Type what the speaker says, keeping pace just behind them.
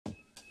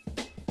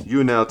You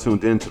are now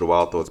tuned in to the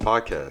Wild Thoughts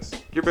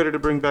Podcast. Get ready to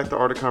bring back the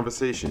art of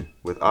conversation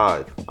with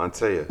Ive,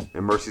 Antea,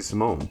 and Mercy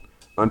Simone.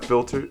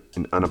 Unfiltered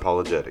and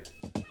unapologetic.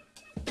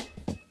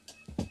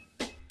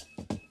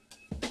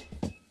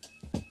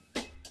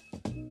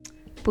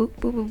 Boop,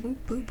 boop, boop, boop,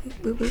 boop, boop,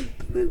 boop, boop,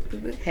 boop,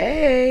 boop, boop.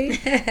 Hey.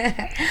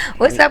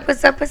 What's up,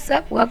 what's up, what's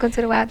up? Welcome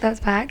to the Wild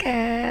Thoughts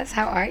Podcast.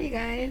 How are you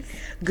guys?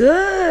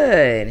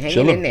 Good. Hanging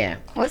Chillin'. in there.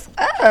 What's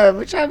up?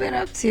 What y'all been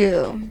up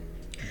to?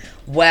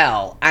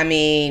 Well, I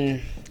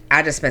mean,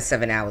 I just spent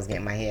 7 hours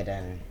getting my hair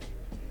done.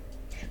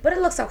 But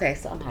it looks okay,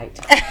 so I'm hyped.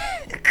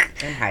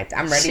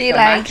 I'm ready She for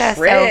like my herself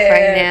trip.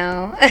 right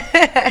now.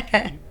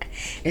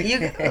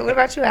 What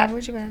about you, Ivan?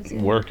 What you been up to?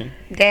 Working,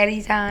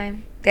 Daddy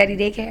time? Daddy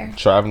daycare?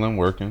 traveling,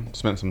 working.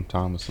 Spent some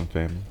time with some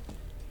family.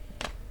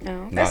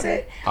 No. That's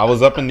it. I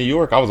was up in New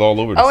York. I was all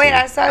over the Oh, wait, city.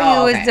 I saw you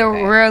Oh, was okay, the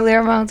okay. Real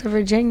Airmount to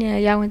Virginia.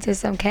 Y'all went to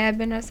some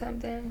cabin or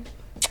something?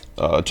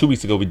 2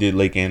 weeks ago, we did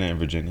Lake Anna in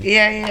Virginia.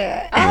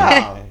 Yeah.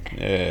 Oh.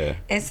 Yeah.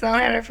 And Sloan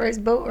had her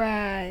first boat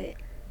ride.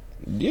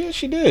 Yeah,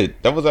 she did.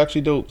 That was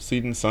actually dope.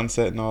 Seeing the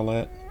sunset and all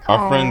that.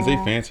 Our friends, they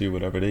fancy or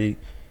whatever. They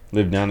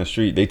lived down the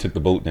street. They took the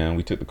boat down.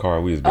 We took the car.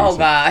 We was basic. Oh,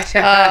 gosh.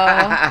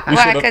 Why?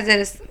 should've-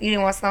 Because you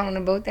didn't want Sloan on the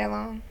boat that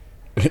long?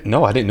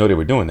 No, I didn't know they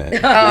were doing that.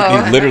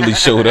 Oh. They literally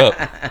showed up.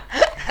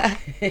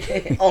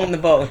 On the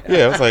boat.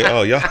 Yeah, I was like,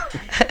 oh, y'all.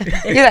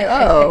 You're like,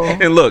 oh.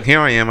 And look, here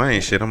I am. I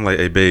ain't shit. I'm like,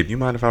 hey, babe, you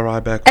mind if I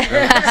ride back?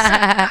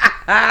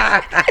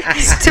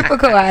 It's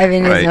typical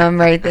Ivanism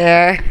right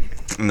there.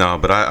 No,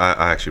 but I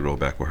actually rode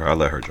back with her. I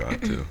let her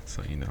drive, too.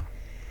 So, you know.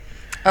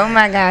 Oh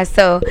my God.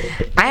 So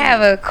I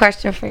have a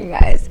question for you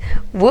guys.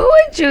 What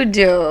would you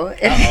do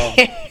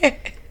if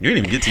You didn't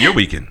even get to your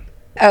weekend.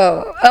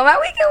 Oh, my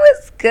weekend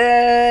was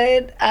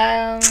good.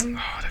 Oh,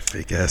 that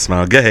fake ass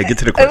smile. Go ahead, get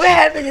to the What question.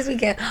 happened this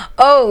weekend?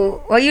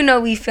 Oh, well, you know,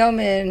 we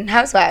filming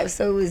Housewives,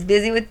 so it was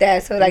busy with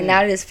that. So like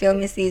now that it's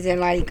filming season,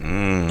 like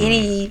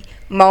any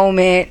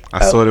moment.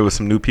 I saw there was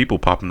some new people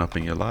popping up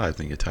in your lives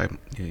in your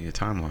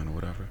timeline or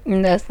whatever.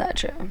 That's not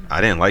true.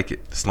 I didn't like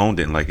it. Sloan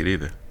didn't like it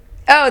either.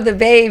 Oh, the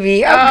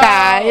baby. Oh,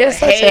 God, you're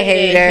such a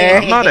hater.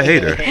 I'm not a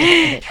hater.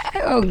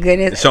 Oh,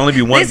 goodness. It should only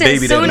be one Listen,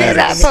 baby as that soon as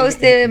matters. I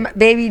posted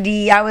Baby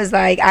D, I was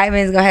like,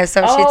 Ivan's gonna have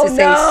some shit Oh, to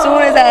say. no. As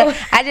soon as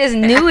I just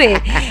knew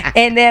it,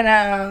 and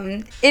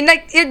then and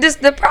like it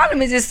just the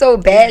problem is it's so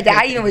bad that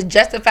I even was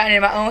justifying it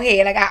in my own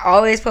head. Like I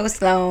always post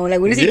Sloan. Like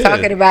what is he Yeah.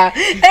 talking about?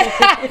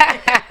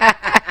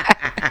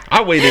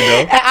 I waited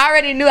though. I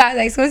already knew. I was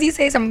like, as soon as he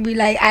say something, be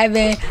like,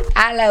 Ivan,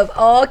 I love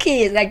all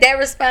kids. Like that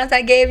response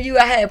I gave you,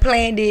 I had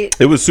planned it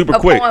It was super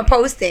quick. upon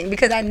posting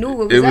because I knew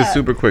what was It was up.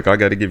 super quick. I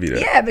got to give you that.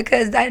 Yeah,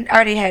 because I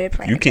already had it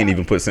planned. You can't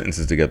even put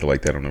sentences together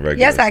like that on a regular.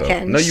 Yes, I so-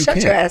 can. No, you Shut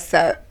can't. your ass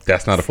up.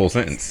 That's not a full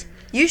sentence.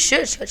 You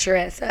should shut your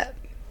ass up.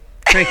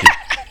 Thank you.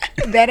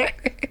 Better.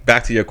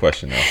 Back to your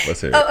question now. Let's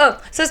hear it.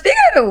 So speaking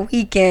of the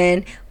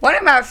weekend, one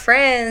of my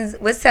friends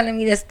was telling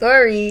me the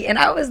story, and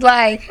I was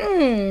like,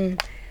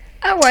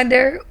 I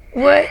wonder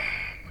what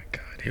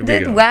Here we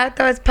the go. Wild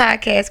Thoughts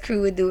podcast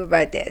crew would do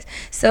about this.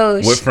 So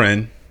What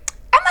friend?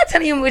 I'm not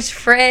telling you which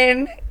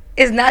friend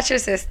is not your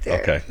sister.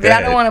 Okay, But go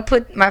I don't ahead. want to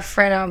put my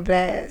friend on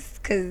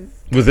blast because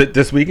Was it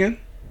this weekend?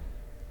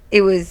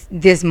 it was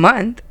this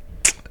month.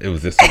 It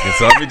was this weekend.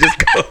 So let me just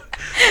go.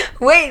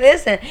 Wait,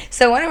 listen.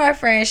 So one of my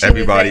friends, she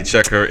Everybody was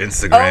check her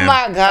Instagram. oh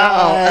my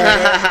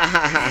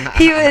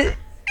God.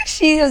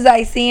 She was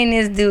like seeing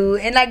this dude,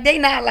 and like they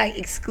not like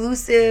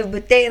exclusive,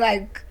 but they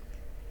like,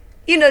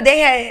 you know, they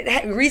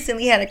had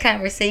recently had a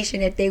conversation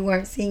that they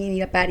weren't seeing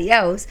anybody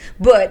else,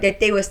 but that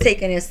they was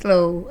taking it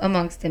slow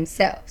amongst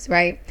themselves,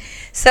 right?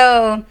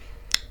 So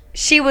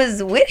she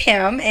was with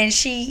him, and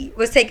she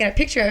was taking a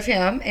picture of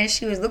him, and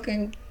she was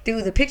looking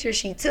through the picture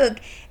she took,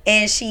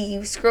 and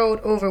she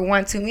scrolled over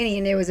one too many,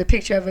 and there was a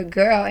picture of a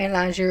girl in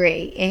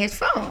lingerie in his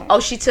phone.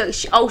 She took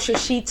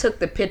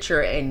the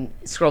picture and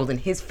scrolled in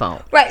his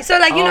phone. Right, so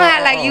like you know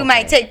how like you okay.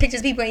 might take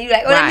pictures of people and you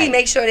like, let me Right.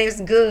 make sure that it's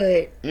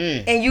good,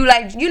 and you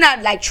like you're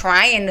not like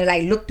trying to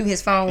like look through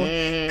his phone,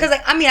 because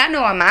like I mean I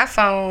know on my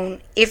phone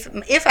if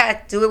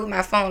I do it with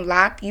my phone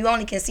locked, you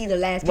only can see the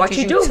last What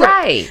pictures you do, took.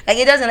 right. Like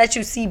it doesn't let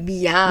you see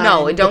beyond.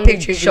 No, it the don't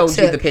pictures show you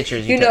took. the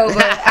pictures You you know, took.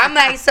 but I'm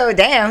like, so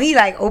damn, he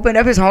like opened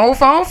up his whole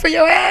phone for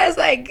your ass.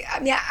 Like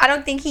I mean I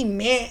don't think he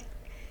meant.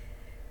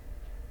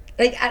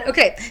 Like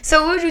okay,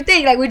 so what would you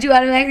think? Like would you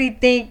automatically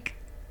think?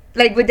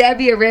 Like, would that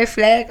be a red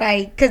flag?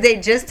 Like, because they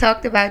just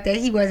talked about that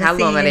he wasn't How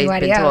seeing long have they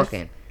anybody been else.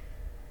 talking?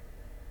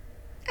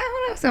 I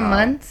don't know, some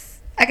months.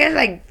 I guess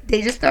like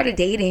they just started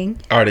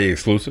dating. Are they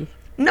exclusive?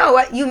 No,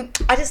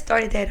 I just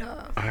started that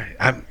off.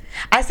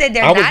 I said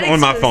they're I was not on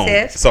my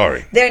exclusive. phone.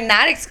 Sorry. They're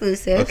not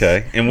exclusive.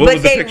 Okay. And what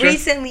was the picture? But they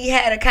recently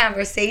had a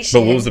conversation.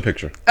 But what was the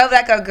picture? Of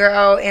like a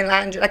girl in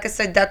lingerie, like a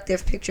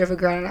seductive picture of a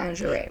girl in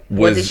lingerie.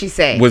 What did she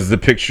say? Was the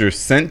picture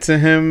sent to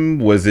him?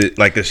 Was it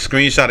like a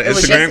screenshot of It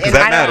was Instagram? just Because in-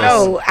 that I don't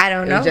matters. know. I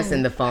don't know. It was just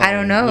in the phone. I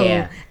don't know.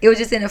 Yeah. It was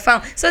just in the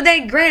phone. So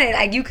they granted,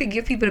 like you could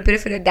give people the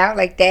benefit of the doubt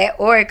like that,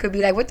 or it could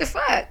be like, what the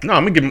fuck? No,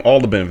 I'm gonna give him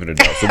all the benefit of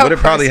the doubt. So Of what it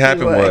probably course you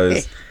happened would.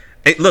 was,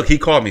 hey, look, he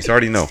called me, so I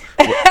already know.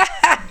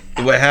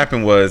 What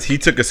happened was he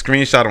took a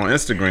screenshot on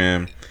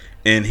Instagram,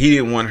 and he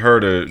didn't want her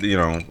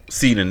to,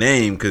 see the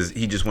name because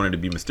he just wanted to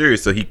be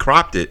mysterious. So he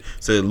cropped it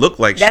so it looked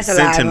like That's she a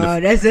sent lie, him. bro.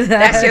 That's a lie.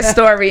 That's your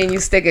story, and you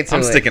stick it to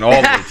I'm it. sticking all the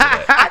way to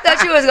that. I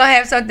thought you was gonna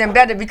have something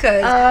better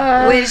because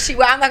when she.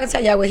 Well, I'm not gonna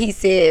tell y'all what he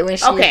said when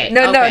she. Okay,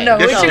 No. okay. What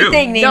Yes, you you do.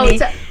 think, No, Nene?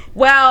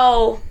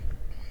 well,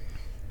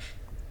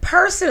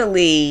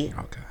 personally,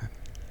 Oh, God.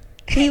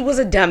 he was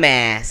a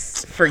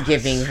dumbass for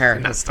giving her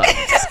his phone.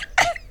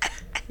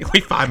 We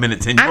 5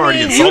 minutes in. You I already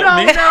mean, you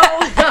insulted me.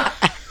 don't know.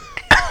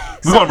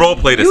 We're going to role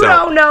play this You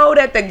out. don't know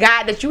that the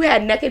guy that you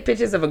had naked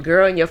pictures of a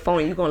girl in your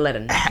phone, you're gonna let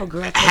another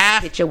girl take a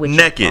Half picture with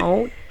naked. your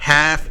phone?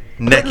 Half Put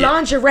naked.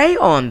 lingerie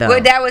on though.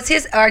 Well, that was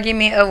his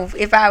argument of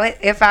if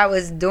I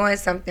was doing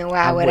something, why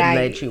I would wouldn't I?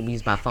 let you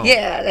use my phone.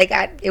 Yeah, like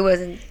it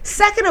wasn't.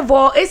 Second of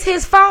all, it's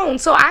his phone,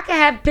 so I can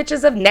have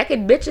pictures of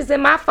naked bitches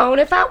in my phone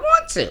if I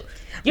want to.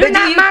 You're But do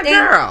not you my think-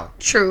 girl.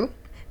 True.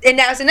 And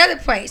that was another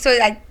point. So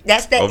like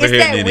that's that. Over It's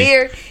here, that Nene.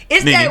 weird.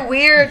 It's Nene. that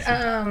weird.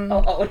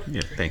 Oh,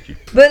 Yeah, thank you.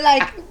 But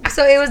like,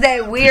 so it was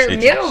that weird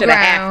Appreciate you. middle should have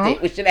had ground.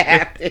 it. We should have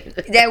had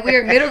it. That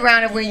weird middle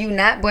ground of when you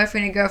not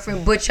boyfriend and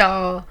girlfriend, but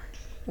y'all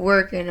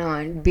working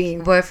on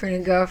being boyfriend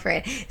and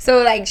girlfriend.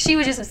 So like, she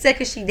was just upset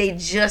because they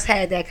just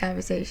had that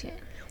conversation.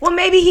 Well,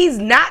 maybe he's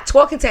not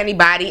talking to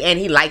anybody and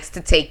he likes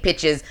to take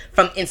pictures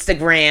from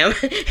Instagram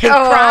and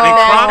Oh. crop And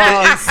them. crop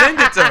it and send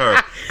it to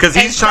her. Because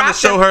And he's trying to crop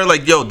show it. her,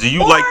 like, yo, do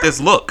you Or- like this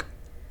look?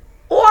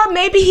 Or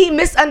maybe he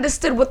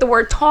misunderstood what the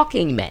word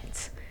talking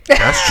meant.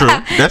 That's true.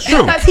 That's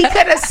true. Because he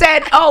could have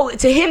said,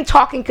 to him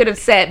talking could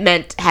have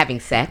meant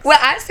having sex. Well,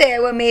 I said,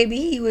 well, maybe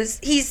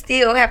he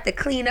still have to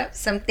clean up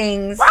some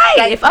things. Right,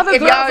 Like, if other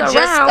girls y'all are just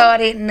around.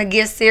 started and to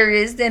get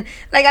serious, then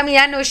like I mean,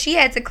 I know she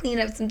had to clean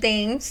up some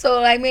things.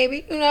 So like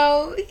maybe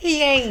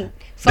he ain't.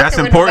 That's fucking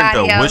with important,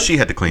 though. nobody What else. she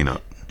had to clean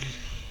up.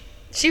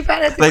 She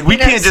probably has to Like, we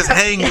clean up can't just some-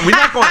 hang. We're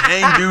not going to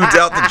hang dudes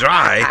out to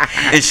dry.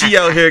 And she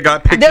out here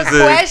got pictures The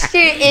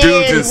question of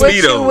dudes in is what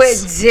you Speedos.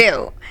 would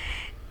do.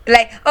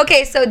 Like,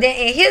 okay, so then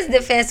in his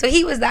defense, so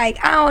he was like,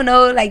 I don't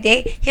know, like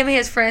him and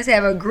his friends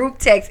have a group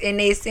text and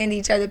they send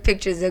each other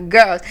pictures of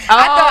girls.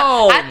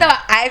 Oh. I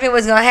thought Ivan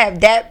was gonna have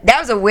that. That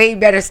was a way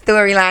better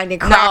storyline than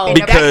No, cropping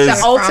because- up that's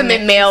the from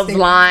ultimate it. male's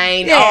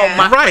line. Yeah. Oh,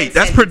 my Right. friend That's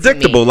sent it to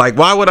predictable. me. Like,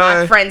 why would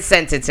My I? friend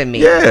sent it to me.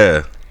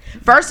 Yeah.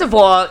 First of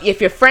all, if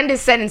your friend is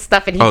sending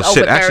stuff and he's Oh, over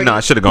shit. 30, Actually, no, I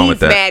should've gone he's with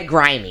that. mad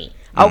grimy.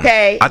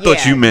 Okay? I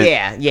thought you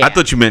meant. Yeah. I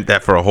thought you meant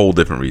that for a whole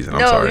different reason. I'm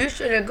No, sorry. you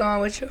should have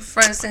gone with your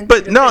friend sent. But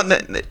you the no,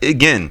 picture.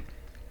 again,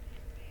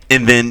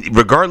 and then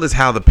regardless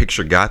how the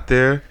picture got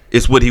there,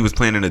 it's what he was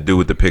planning to do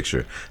with the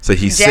picture. So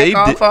he Jack saved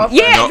off it. off?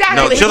 Yeah, No, exactly.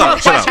 no, chill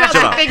out, chill out, What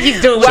chill you out. think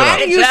he's doing? Chill Why out.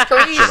 do you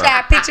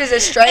screenshot pictures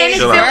of strangers? And it's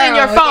still in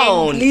your and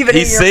phone. Leave it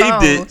He in your saved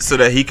phone. it so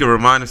that he could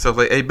remind himself,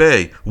 like, "Hey,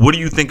 babe, what do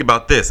you think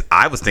about this?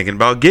 I was thinking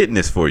about getting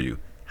this for you."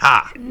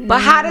 Ha.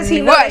 But how does he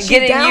know What, that she's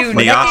getting down you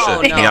for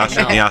Nyasha, that? No,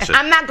 Nyasha, Nyasha.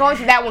 I'm not going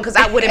for that one because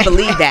I wouldn't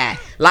believe that.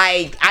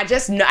 Like, I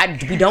just know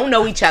we don't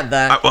know each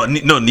other. Well,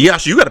 no,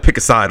 Nyasha, you got to pick a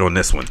side on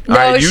this one. No,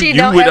 All right, you, she you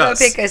don't with ever us.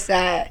 pick a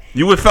side.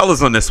 You with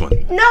fellas on this one.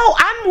 No,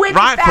 I'm with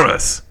Ride the for fact,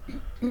 us.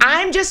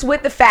 I'm just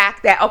with the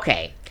fact that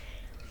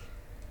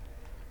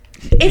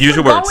if Use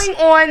we're your words. going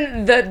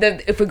on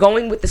if we're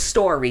going with the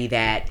story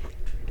that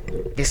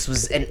this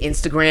was an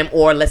Instagram,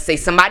 or let's say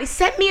somebody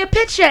sent me a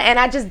picture and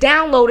I just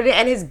downloaded it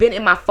and it's been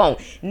in my phone.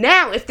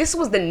 Now, if this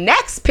was the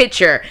next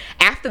picture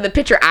after the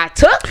picture I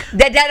took,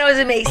 That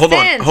doesn't make Hold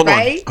on, sense, hold on,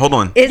 right? hold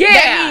on. That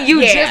mean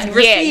you just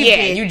received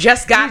it. you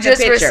just got You the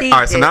just picture. received All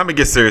right, so it. now I'm gonna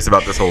get serious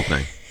about this whole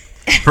thing.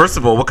 First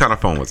of all, what kind of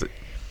phone was it?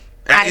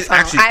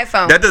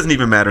 iPhone. That doesn't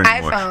even matter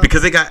anymore iPhone.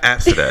 because they got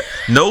apps for that.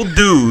 No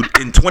dude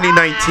in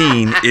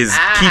 2019 is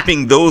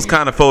keeping those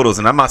kind of photos,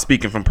 and I'm not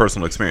speaking from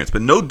personal experience,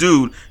 but no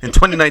dude in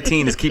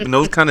 2019 is keeping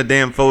those kind of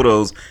damn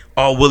photos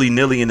all willy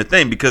nilly in the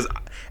thing because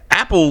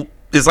Apple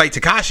is like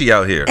Tekashi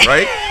out here,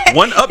 right?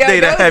 One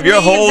update, I have your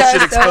whole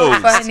shit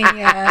exposed.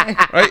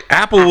 Right?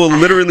 Apple will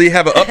literally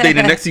have an update,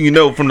 and next thing you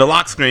know, from the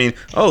lock screen,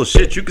 oh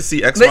shit, you can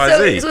see X,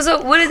 Y, Z.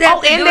 So what does that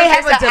have to And do they with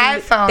have the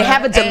a iPhone? they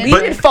have a And-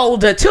 deleted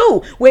folder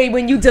too, where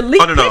when you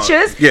delete Oh, no.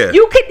 pictures, Yeah.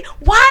 you could.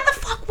 Why the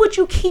fuck would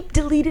you keep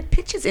deleted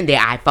pictures in their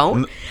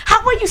iPhone?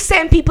 How are you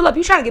setting people up?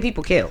 You trying to get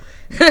people killed?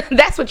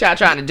 That's what y'all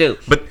trying to do.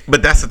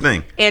 But that's the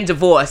thing. And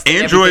divorced. and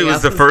Android everything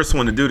was the else. first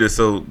one to do this,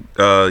 so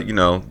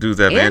dudes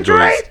that have Android?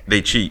 Androids,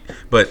 they cheat.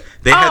 But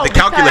they had Oh, the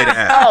calculator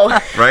app, oh.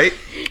 right?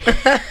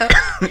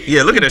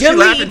 Yeah, look at her. She Delete.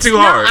 laughing too No,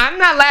 hard. I'm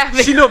not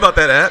laughing. She know about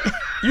that app.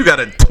 You got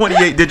a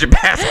 28-digit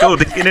passcode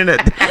to get in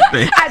that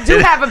thing. I do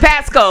have a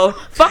passcode.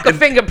 Fuck a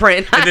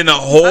fingerprint. And then a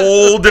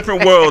whole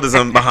different world is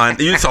behind.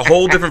 It's a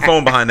whole different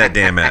phone behind that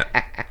damn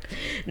app.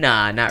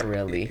 Nah, not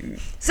really.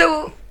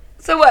 So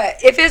what?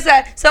 If it's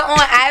on We'll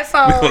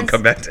iPhones,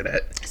 come back to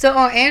that. so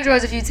on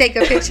Androids, if you take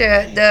a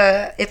picture,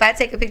 if I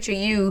take a picture of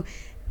you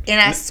and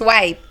I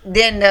swipe,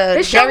 then the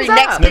It shows very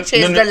next up. picture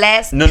is the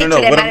last picture that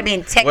What might I'm- have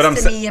been what I'm texted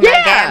to sa- me in my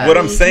Yeah. gallery. What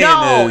I'm saying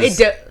No, is,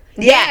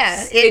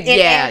 yes,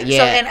 Yeah, yeah.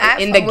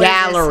 so in in the iPhone, what does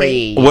it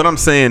gallery. what I'm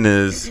saying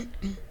is,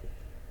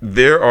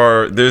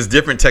 there's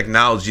different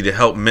technology to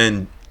help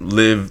men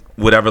live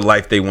whatever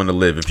life they want to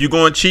live. If you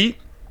go and cheat,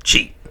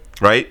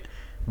 right?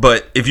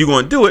 But if you're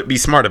going to do it, be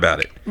smart about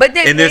it. But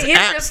then and there's his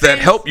apps defense- that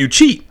help you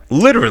cheat,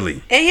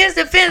 literally. In his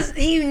defense,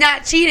 he's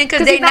not cheating because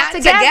 'Cause they he's not not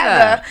together.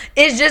 together.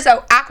 It's just an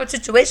awkward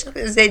situation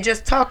because they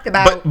just talked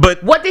about.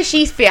 But What did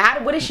she feel?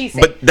 What did she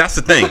say? But that's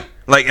the thing.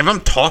 Like, if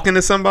I'm talking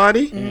to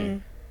somebody,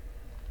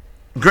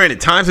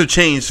 granted, times have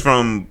changed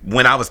from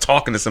when I was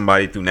talking to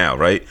somebody through now,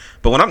 right?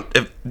 But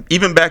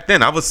even back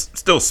then, I was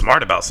still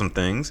smart about some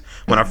things.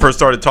 When I first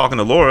started talking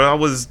to Laura, I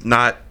was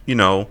not,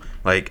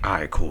 like, all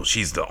right, cool,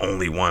 she's the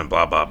only one,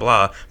 blah, blah,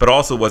 blah. But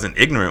also wasn't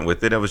ignorant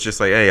with it. I was just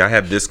like, hey, I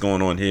have this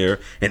going on here.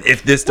 And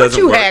if this what doesn't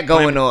you work. had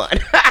going on?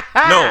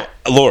 No,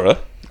 Laura.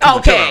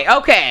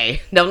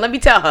 Okay. No, let me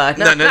tell her.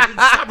 No,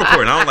 stop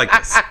recording. I don't like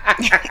this.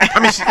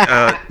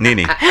 I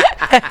mean,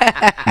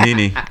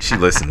 Nene, she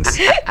listens.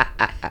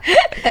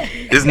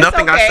 There's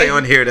nothing I say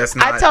on here that's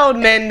not. I told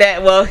men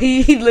that, well,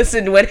 he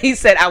listened when he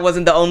said I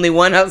wasn't the only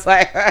one. I was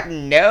like,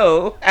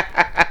 no.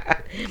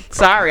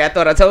 Sorry, I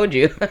thought I told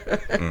you.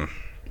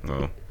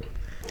 No.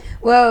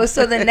 Well,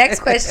 so the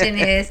next question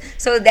is,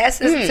 so that's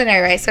the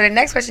scenario, right? So the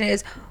next question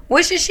is,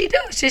 what should she do?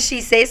 Should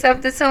she say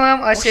something to him,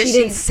 or should she she?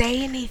 didn't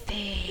say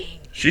anything.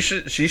 She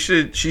should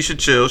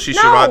chill. She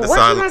should No, ride the what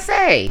you silent. gonna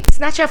say? It's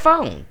not your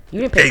phone.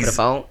 You didn't pay for the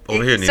phone.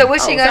 Over here, Nene. So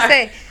what's she gonna sorry.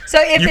 say? So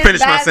if You it's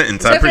finished my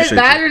sentence. I So if it's appreciate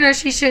you. bothering her,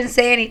 she shouldn't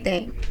say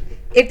anything.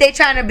 If they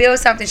trying to build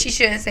something, she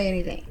shouldn't say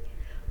anything.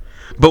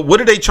 But what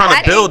are they trying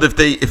I to build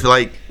if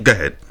like, go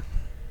ahead.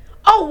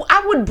 Oh,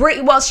 I would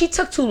bring. Well, she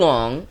took too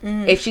long.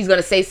 If she's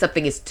gonna say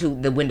something,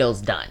 the window's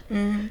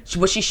done.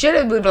 What she should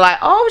have been like,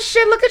 oh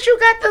shit, look at you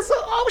got this.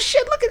 Oh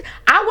shit, look at.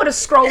 I would have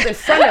scrolled in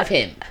front of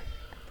him.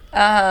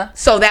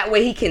 So that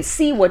way he can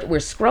see what we're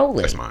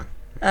scrolling. That's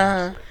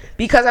mine.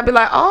 Because I'd be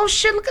like, oh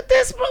shit, look at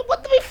this.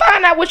 What did we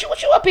find out? What you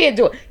up here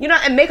doing?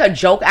 And make a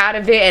joke out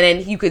of it, and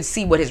then you could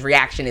see what his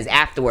reaction is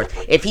afterwards.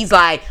 If he's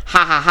like,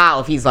 ha ha ha,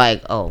 if he's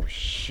like, oh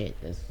shit,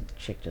 this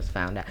chick just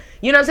found out.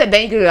 You know what I'm saying?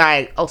 Then you could be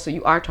like, oh, so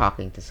you are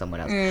talking to someone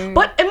else.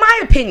 But in my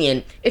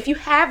opinion, if you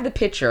have the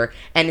picture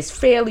and it's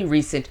fairly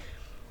recent,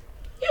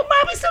 you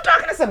might be still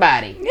talking to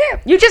somebody. Yeah.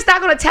 You're just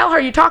not going to tell her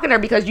you're talking to her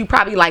because you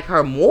probably like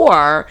her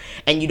more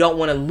and you don't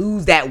want to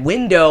lose that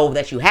window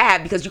that you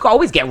have, because you can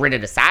always get rid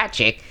of the side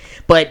chick,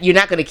 but you're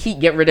not going to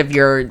get rid of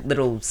your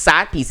little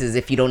side pieces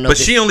if you don't know. But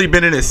she only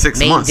been in it 6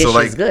 main months, so dish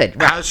like, is good,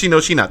 right. how does she know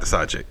she not the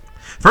side chick?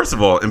 First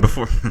of all, and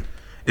before,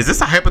 is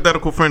this a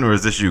hypothetical friend or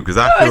is this you? Because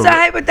I feel It's a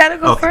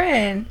hypothetical Okay.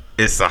 friend.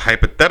 It's a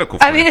hypothetical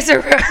I friend. mean, it's a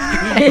real.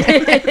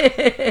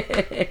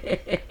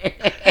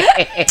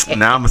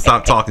 Now I'm gonna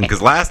stop talking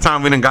because last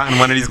time we done gotten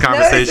one of these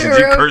conversations,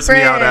 you real cursed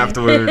me out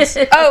friend. afterwards.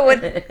 Oh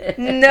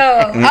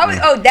no!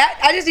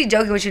 I just be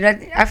joking with you.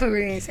 I feel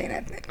really didn't say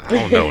nothing. I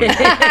don't know.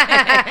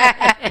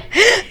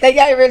 Like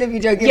I really be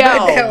joking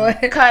about that Yo, one.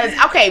 because,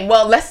 okay,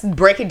 well, let's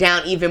break it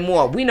down even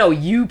more. We know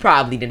you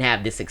probably didn't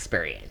have this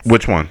experience.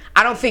 Which one?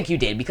 I don't think you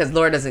did, because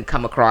Laura doesn't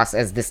come across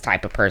as this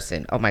type of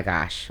person. Oh my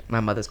gosh, my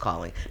mother's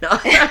calling. No,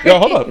 Yo,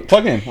 hold up.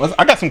 Plug in.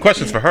 I got some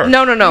questions for her.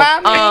 no.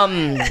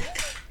 Mommy.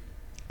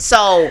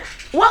 So,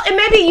 well, and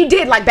maybe you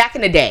did, like back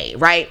in the day,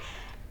 right?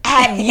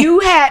 Have you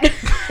had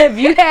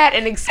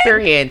an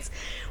experience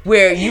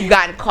where you've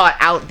gotten caught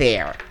out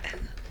there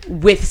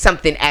with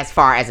something as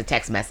far as a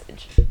text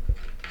message?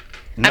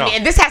 No. I mean,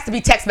 and this has to be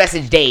text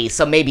message days,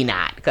 so maybe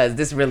not, because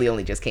this really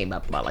only just came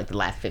up about like the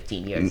last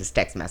 15 years is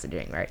text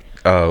messaging, right?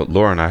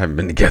 Laura and I haven't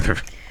been together.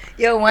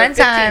 Yo, one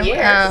 15 time,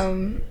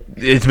 years.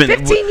 It's been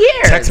 15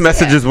 years. Text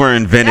messages were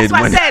invented. That's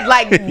why I said,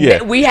 like,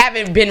 Yeah. we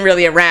haven't been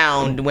really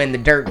around when the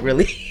dirt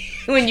really,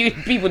 when you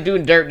people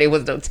doing dirt, there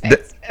was no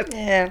text.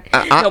 yeah.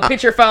 No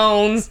picture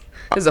phones.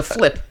 It was a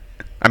flip.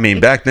 I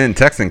mean, back then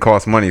texting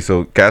cost money,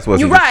 so gas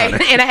wasn't. You're right.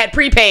 And I had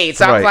prepaid,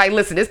 so I was Right. like,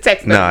 listen, this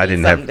text. No, I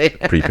didn't have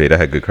prepaid. I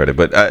had good credit,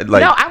 but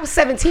like. No, I was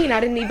 17.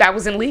 I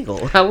wasn't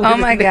legal. Oh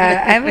my god,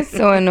 I was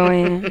so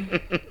annoying.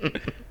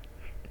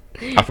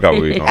 I forgot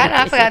what we were talking about.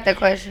 I forgot the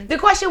question. The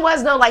question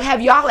was, though, like,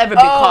 have y'all ever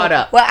been caught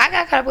up? Well, I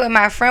got caught up with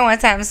my friend one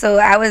time. So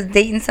I was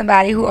dating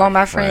somebody who all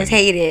my friends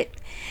hated.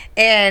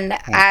 And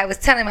I was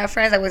telling my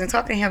friends I wasn't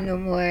talking to him no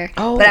more.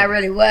 Oh. But I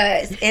really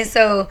was. And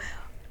so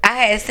I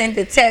had sent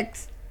a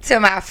text to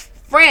my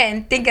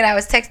friend thinking I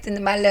was texting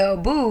to my little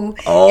boo.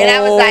 And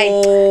I was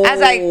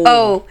like,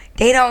 oh,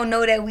 they don't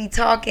know that we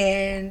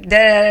talking. Da,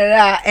 da, da,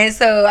 da. And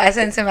so I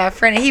sent it to my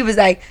friend and he was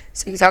like,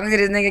 so you talking to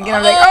this nigga again? I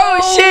was like,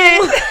 oh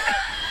shit.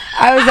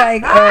 I was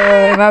like,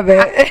 my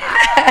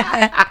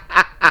bad.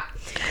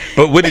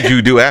 But what did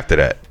you do after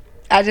that?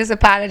 I just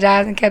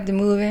apologized and kept it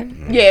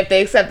moving. Yeah, if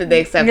they accepted,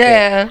 they accepted.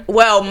 Yeah.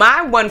 Well,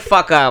 my one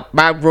fuck up,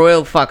 my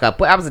royal fuck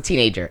up. I was a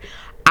teenager.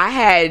 I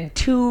had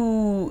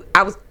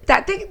I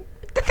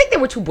think there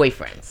were two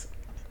boyfriends.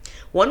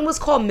 One was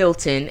called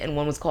Milton and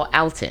one was called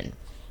Alton.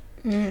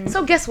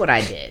 So guess what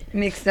I did?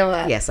 Mixed them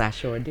up. Yes, I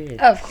sure did.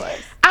 Of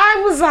course.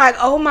 I was like,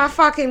 oh my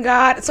fucking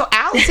God. So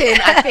Alton,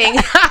 I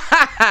think.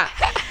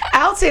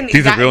 Alton.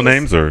 These are real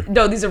names or?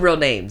 No, these are real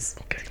names.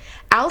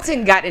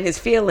 Alton got in his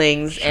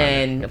feelings,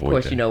 and of avoid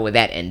course, that. you know where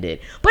that ended.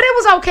 But it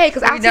was okay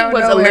because Alton don't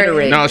was know where it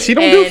illiterate. No, she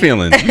don't do and-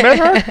 feelings. You met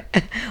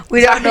her?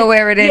 We don't know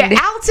where it ended.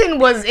 Yeah, Alton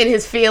was in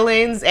his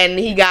feelings, and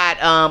he got,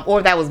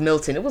 or that was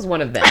Milton. It was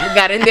one of them. He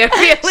got in their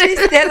She feelings.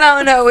 still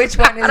don't know which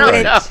one is I don't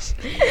which.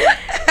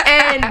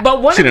 know.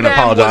 But one She of didn't them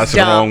apologize was to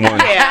the dumb. wrong one.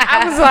 Yeah,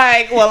 I was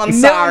like, well, I'm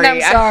Milton, sorry.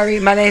 I'm sorry.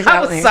 My name's I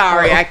was Milton.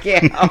 sorry. I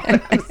can't.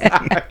 I'm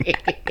sorry.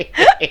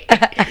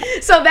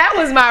 So that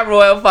was my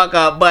royal fuck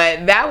up,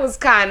 but that was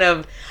kind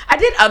of. I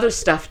did other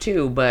stuff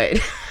too, but.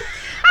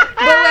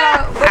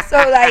 But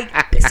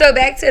so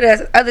back to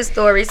the other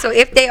story. So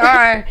if they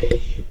are,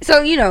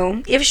 so you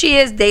know, if she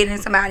is dating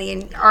somebody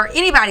and or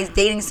anybody's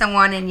dating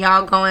someone and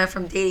y'all going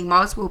from dating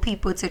multiple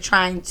people to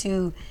trying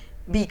to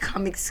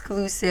become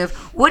exclusive,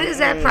 what does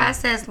that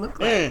process look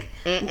like?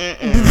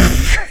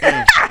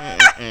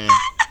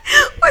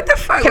 What the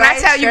fuck? Can Why I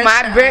tell you stress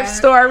my your brief eyes?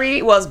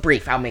 story? Well, it's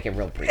brief. I'll make it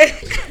real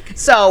brief.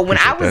 So when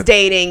I was that.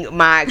 dating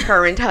my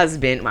current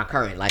husband, like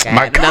I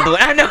My had another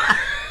one. I know.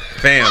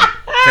 Fam,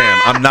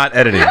 I'm not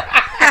editing.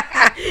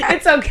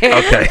 It's okay.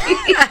 Okay.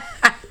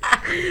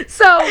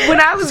 So when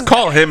I was,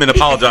 Call him and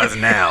apologize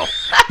now.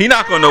 He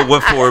not gonna know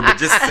what for, but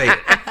just say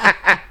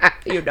it.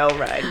 you know,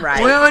 right.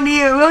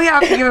 We'll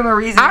have to give him a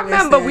reason. I to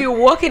remember listen. we were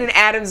walking in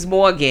Adams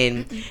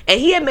Morgan, and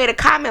he had made a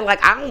comment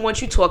like, "I don't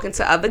want you talking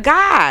to other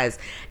guys,"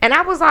 and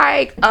I was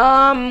like,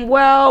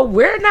 well,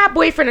 we're not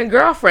boyfriend and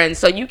girlfriend,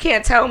 so you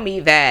can't tell me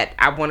that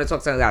I want to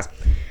talk to other guys."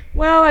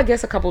 Well, I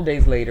guess a couple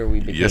days later we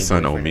became Your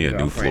son owe boyfriend me a and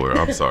new girlfriend. floor.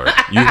 I'm sorry.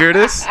 You hear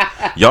this?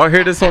 Y'all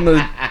hear this on the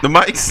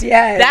mics?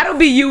 Yes. That'll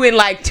be you in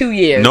like 2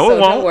 years. No, so it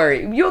won't. Don't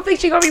worry. You don't think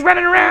she's gonna be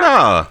running around?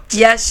 Nah.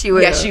 Yes, she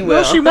will. Yes, she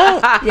will. No, she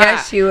won't.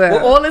 Yes, she will.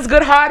 With all this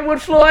good hardwood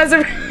floors.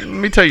 Let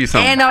me tell you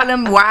something. And all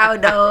them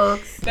wild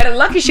dogs. Better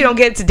lucky she don't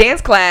get into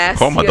dance class.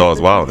 Call my dogs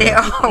wild. They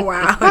Man. all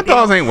wild. My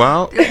dogs ain't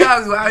wild. The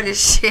dogs wild as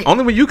shit.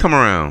 Only when you come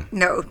around.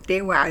 No,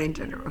 they wild in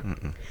general.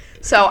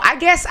 So I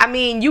guess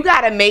you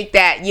gotta make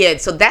that. Yeah.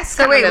 So that's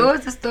So kind wait, of what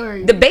was the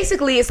story?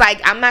 basically it's like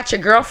I'm not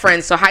your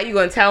girlfriend. So how you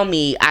gonna tell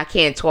me I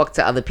can't talk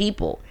to other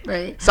people?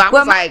 Right. So I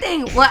well, was my like-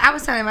 thing, I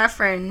was telling my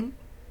friend,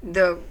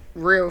 the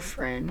real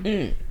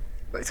friend.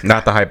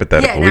 Not the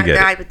hypothetical. Yeah, we not get the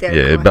it.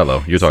 hypothetical. Yeah,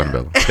 Bello. You're talking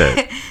Bello.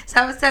 Okay.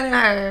 So I was telling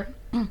her,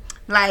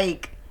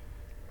 like,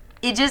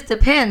 it just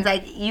depends.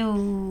 Like,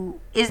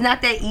 it's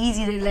not that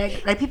easy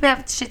to like people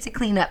have shit to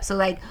clean up. So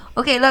like,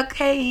 okay, look,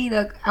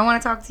 I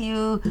want to talk to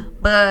you,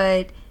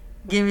 but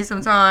give me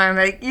some time.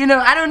 Like, you know,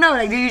 I don't know.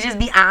 Like, do you just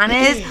be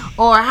honest,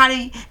 or how do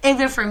you?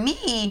 Even for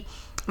me,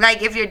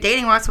 like, if you're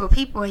dating multiple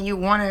people and you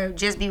want to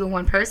just be with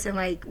one person,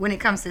 like, when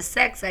it comes to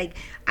sex, like,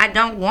 I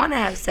don't want to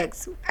have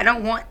sex. I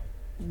don't want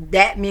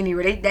that many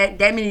that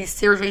many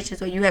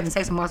situations where you having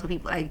sex with multiple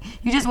people. Like,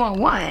 you just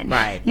want one,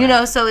 Right, You right.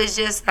 know, so it's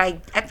just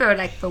like, I feel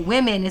like for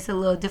women it's a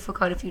little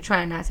difficult if you're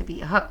trying not to be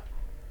a hoe.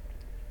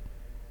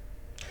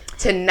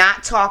 To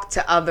not talk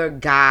to other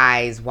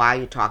guys while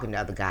you're talking to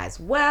other guys.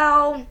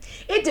 Well,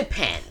 it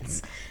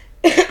depends.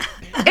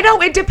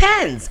 It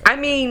depends. I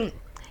mean,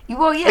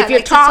 Well, yeah, If you're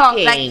like to talk,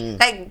 talking-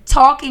 like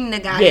talking to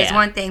guys is Yeah.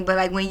 one thing, but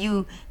like when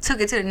you took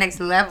it to the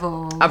next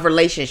level, of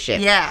relationship.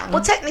 Yeah.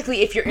 Well,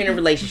 technically, if you're in a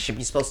relationship,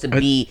 you're supposed to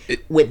be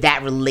with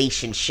that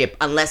relationship.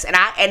 Unless,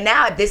 and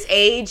now at this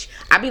age,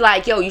 I'd be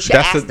like, yo, you should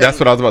ask them. That's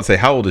what I was about to say.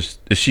 How old is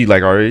she?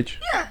 Like our age?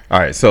 Yeah. All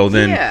right. So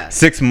then Yeah.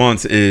 6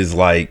 months is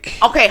like.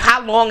 Okay,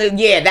 how long?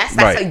 Yeah, that's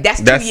Right. that's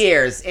 2 That's-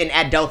 years in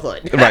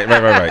adulthood.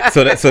 Right.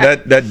 So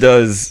that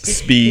does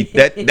speed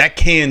that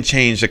can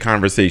change the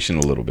conversation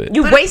a little bit.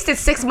 You wasted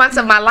 6 months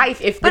of my life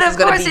if but this of is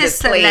going to course be it's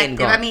just playing.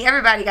 selective. I mean,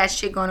 everybody got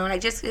shit going on.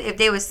 Like, just if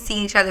they were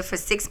seeing each other for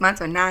 6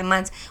 months or 9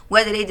 months,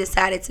 whether they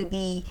decided to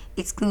be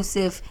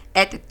exclusive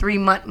at the 3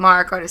 month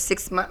mark or the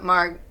 6 month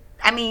mark.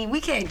 I mean, we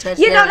can't judge.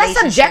 you their know, that's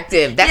relationship.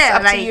 subjective. That's Yeah,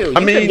 up like- to you. You I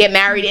mean- could get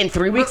married in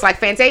 3 weeks like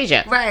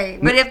Fantasia. Right,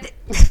 but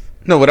if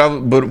No, what I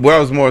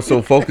was more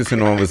so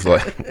focusing on was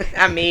like,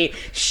 I mean,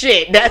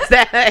 shit, that's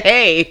that.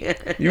 Hey.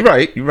 you're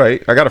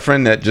right. I got a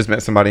friend that just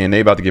met somebody and they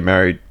about to get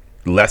married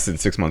less than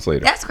 6 months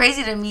later. that's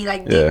crazy to me.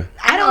 Like, Yeah.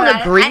 I don't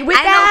agree with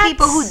I that. know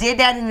people who did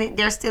that and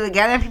they're still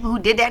together, and people who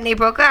did that and they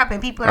broke up, and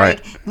people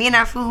Right. like me and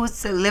our fool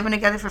who's living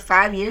together for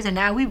 5 years and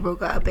now we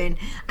broke up. And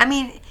I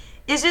mean,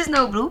 it's just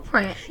no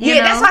blueprint. You Yeah,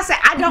 know? that's why I said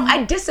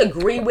I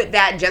disagree with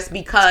that just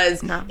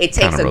because No. it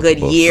takes Kinda a wrote good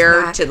the book.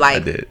 year Nah. to like. I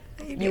did.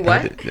 You I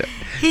what? did, yeah.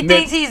 He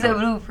thinks he's the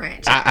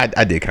blueprint.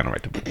 I did kind of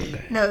write the book one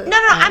day. No, No.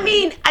 I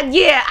mean,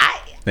 yeah,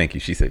 Thank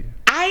you. She said.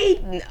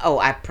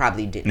 I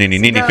probably didn't.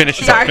 Nini, No,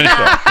 finish it sorry. off. Finish it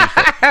off. Finish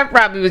it off. I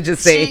probably was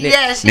just saying it.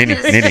 Yeah, she Nene,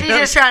 just Nene. she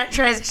just trying to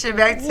transition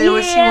back to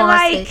what she Yeah,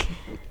 wants. like,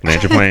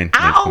 Land your plane.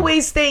 I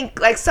always think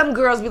like some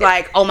girls be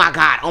like, oh my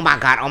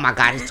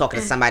god, he's talking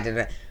to somebody.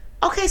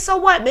 Okay, so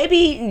what? Maybe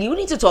you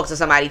need to talk to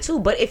somebody too.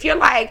 But if you're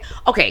like,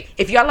 okay,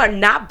 if y'all are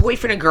not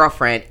boyfriend and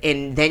girlfriend,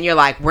 and then you're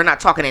like, we're not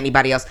talking to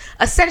anybody else,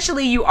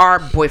 essentially you are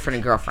boyfriend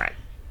and girlfriend.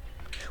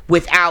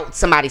 without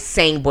somebody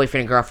saying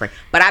boyfriend and girlfriend.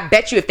 But I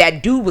bet you if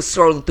that dude was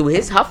scrolling through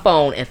her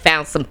phone and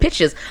found some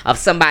pictures of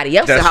somebody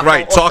else, That's in her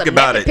right. phone, or Talk some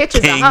about naked it,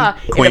 pictures king, of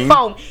her queen. in the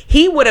phone,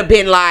 he would have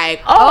been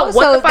like, "Oh,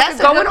 what the fuck is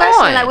going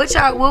on?" Like,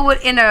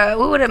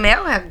 what would a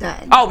male have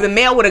done? Oh, the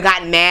male would have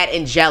gotten mad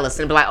and jealous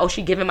and be like, "Oh,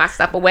 she giving my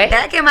stuff away."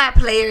 Back in my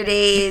player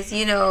days,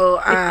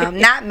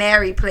 not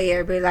married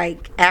player, but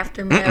like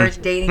after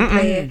marriage dating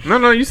player.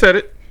 No, you said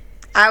it.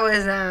 I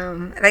was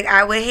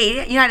I would hate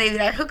it. You know how they be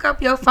like, hook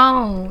up your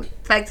phone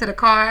like to the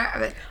car.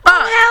 Like,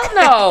 Oh,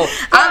 hell no.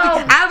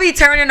 I'll be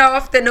turning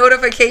off the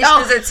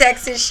notifications of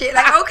text and shit.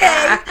 Like,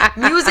 okay,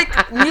 music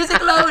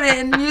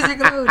loading.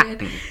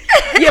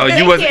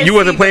 Yeah, You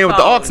wasn't playing with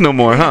the aux no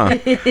more, huh?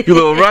 You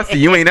little rusty.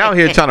 You ain't out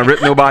here trying to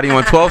rip nobody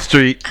on 12th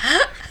Street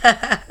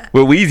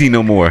with Weezy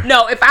no more.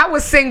 No, if I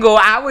was single,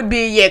 I would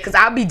be, because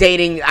I'll be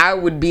dating, I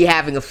would be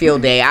having a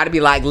field day. I'd be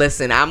like,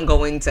 listen, I'm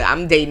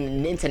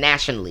dating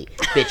internationally,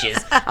 bitches.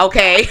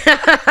 Okay?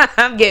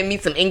 I'm getting me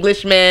some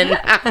Englishmen.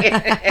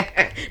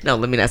 No,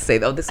 let me not say,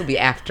 though. This will be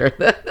after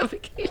the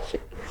vacation.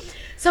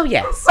 So,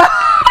 yes.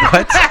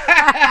 What?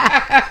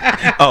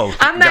 Oh,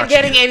 I'm not gotcha.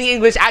 getting any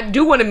English. I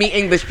do want to meet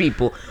English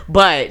people,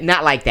 but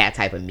not like that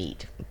type of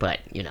meet. But,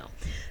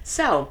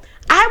 So,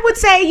 I would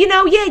say,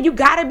 you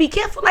gotta be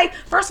careful. Like,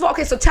 first of all,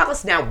 okay, so tell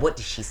us now, what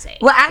did she say?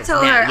 Well, I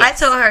told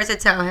her to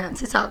tell him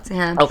to talk to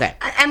him. Okay.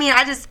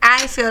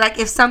 I feel like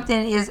if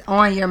something is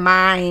on your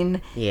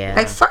mind, Yeah.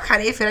 like fuck how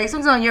they feel. Like if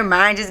something's on your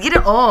mind, just get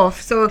it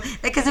off. So,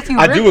 because if you,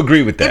 I do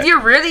agree with that. If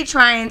you're really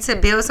trying to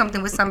build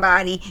something with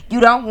somebody, you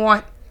don't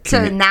want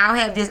to now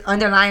have this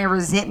underlying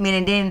resentment,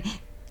 and then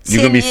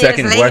You're gonna be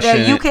second later,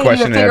 you can't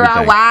even figure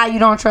out why you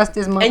don't trust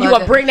this motherfucker. And you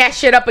gonna bring that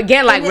shit up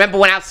again, like remember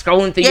when I was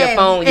scrolling through your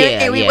phone?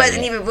 And we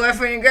wasn't even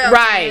boyfriend and girlfriend.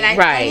 Right,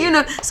 right.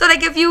 And, so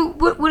like if you,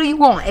 what do you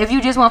want? If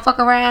you just want to fuck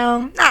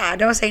around, nah,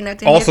 don't say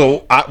nothing.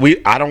 Also,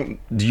 I don't.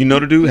 Do you know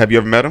the dude? Have you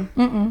ever met him?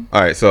 Mm-mm.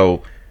 All right,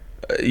 so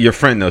your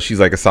friend though, she's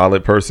like a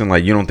solid person.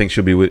 Like you don't think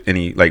she'll be with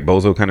any like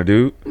bozo kind of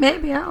dude?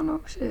 Maybe, I don't know.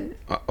 Shit.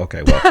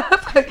 Okay, well,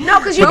 No,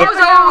 because you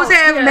Bozos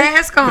have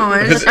masks on.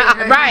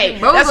 right.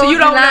 Bozos That's what you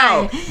be don't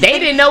lying. know. They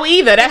didn't know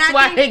either. That's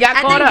why they got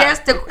caught up.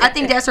 I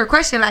think that's her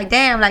question. Like,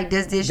 damn, like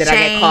does this Did change?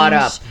 I get caught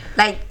up?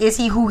 Like, is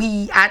he who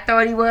I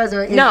thought he was,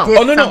 or is No. this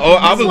Oh, no. something Oh,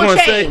 I was This will gonna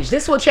say- change.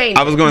 This will change.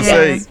 I was going to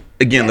Yes. say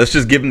again. Let's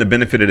just give him the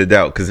benefit of the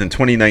doubt because in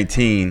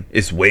 2019,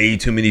 it's way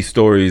too many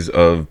stories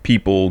of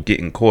people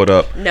getting caught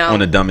up on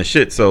the dumbest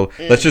shit. So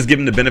let's just give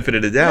him the benefit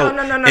of the doubt.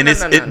 No.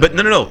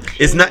 No.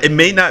 It's not. It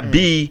may not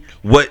be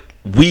what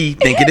we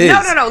think it is.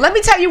 No. Let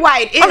me tell you why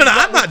it is. Oh, no, what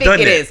I'm we not think done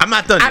it yet. is. I'm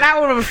not done yet. And I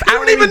will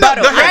don't even know.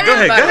 rebuttal. Go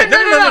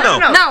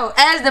ahead. No,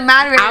 as the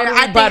moderator, I'll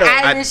I think rebuttal.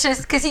 Ivan's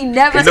just because he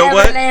never You know ever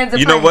what? lands a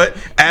You know plane. what?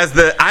 As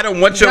the I don't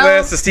want your No.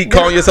 ass to see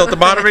calling yourself the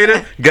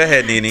moderator. Go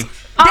ahead, Nene.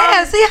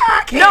 Damn, see how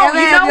I can't No, ever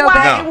you have know your why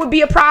back. it would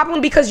be a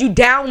problem? Because you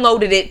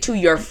downloaded it to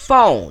your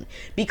phone.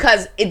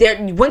 Because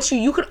once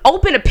you could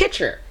open a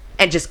picture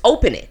and just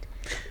open it,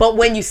 but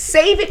when you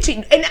save it to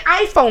in the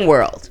iPhone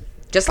world,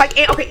 just like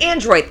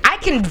Android, I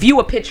can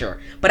view a picture,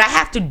 but I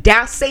have to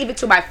save it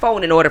to my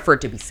phone in order for it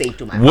to be saved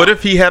to my phone. What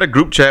if he had a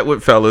group chat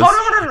with fellas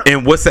Hold on.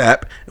 in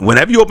WhatsApp?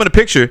 Whenever you open a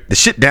picture, the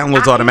shit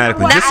downloads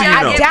automatically. Just so you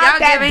I know. doubt that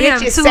Y'all giving him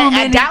bitch is too I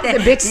many doubt the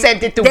things. bitch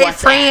sent it through They WhatsApp.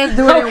 friends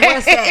do it in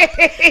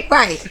WhatsApp.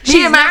 Right.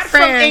 She's not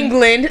from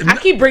England. I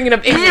keep bringing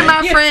up Me England. and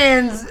my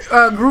friends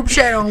group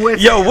chat on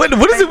WhatsApp. Yo, what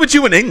is it with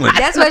you in England?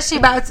 That's where she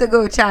about to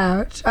go,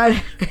 child.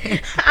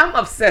 I'm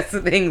obsessed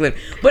with England.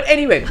 But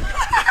anyway,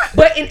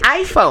 but in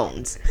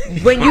iPhones,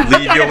 when you look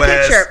Leave at your a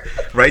picture,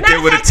 ass right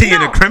there with a T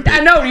and a crimpet. I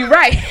know, you're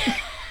right.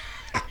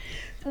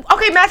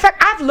 Okay, matter of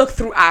fact, I've looked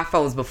through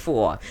iPhones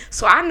before.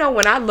 So I know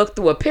when I look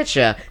through a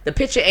picture, the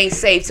picture ain't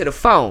saved to the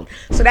phone.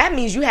 So that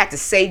means you have to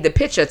save the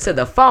picture to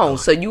the phone.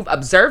 So you've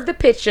observed the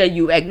picture,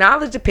 you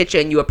acknowledged the picture,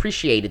 and you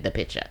appreciated the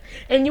picture.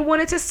 And you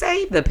wanted to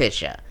save the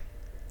picture.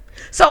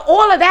 So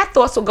all of that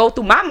thoughts will go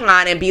through my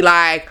mind and be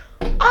like,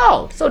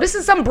 oh, so this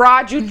is some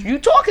broad you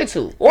talking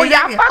to. Or y'all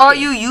fucking. Or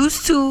you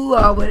used to,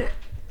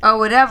 or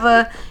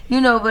whatever,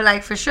 but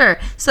like for sure.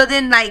 So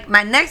then, like,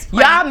 my next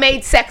point, Y'all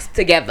made sex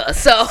together,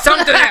 so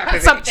something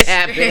happened. Something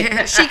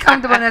happened. She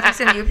comfortable enough to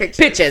send you pictures.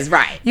 Pictures,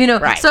 right?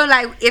 Right. So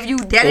like, if you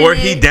dedicated, Or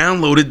he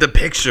downloaded the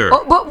picture.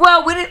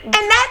 well, with it, and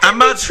that could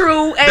be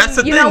true. And That's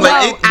the you thing. know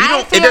Like,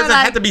 what? it doesn't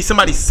have to be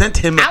somebody sent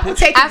him a I will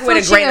picture. take it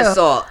with a grain of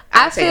salt.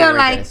 I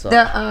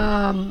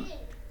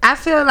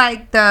feel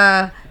like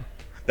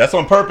That's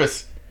on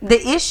purpose.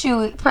 the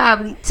issue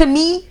probably to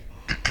me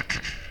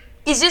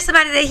is just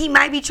somebody that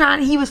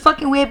he was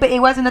fucking with, but it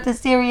wasn't nothing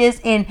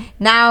serious, and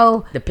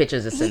now The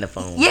pictures is in the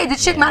phone. Yeah, the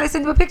chick might have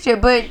sent him a picture,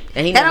 but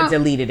And he that never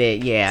don't- deleted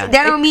it. Yeah.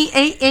 That don't mean,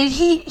 and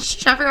she's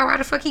trying to figure out why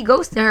the fuck he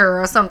ghosted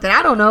her or something.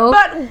 I don't know.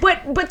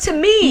 But to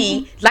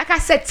me, like I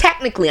said,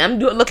 technically, I'm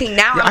looking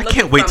now. Yo, I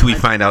can't wait till we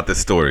find out this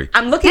story.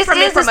 I'm looking This from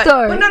is it from the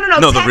story. But no.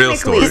 No, the real technically-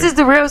 story. This is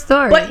the real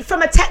story. But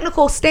from a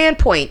technical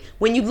standpoint,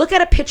 when you look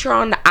at a picture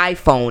on the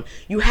iPhone,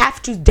 you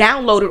have to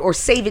download it or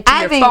save it to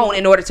Ivan, your phone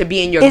in order to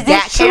be in your is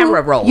this true?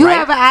 camera roll. You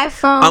right? have an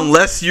iPhone.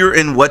 Unless you're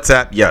in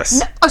WhatsApp,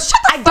 yes. Oh, shut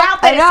the I fuck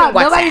doubt that it's up. in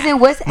WhatsApp. Nobody's in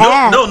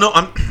WhatsApp.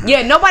 No.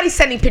 Yeah, nobody's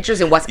sending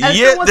pictures in WhatsApp.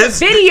 Yeah, If it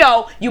was a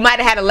video, you might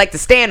have had a leg to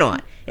stand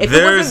on. If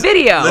it was a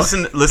video.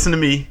 Listen to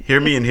me. Hear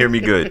me and hear me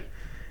good.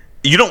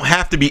 You don't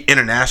have to be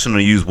international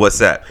to use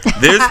WhatsApp.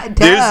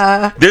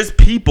 There's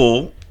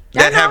people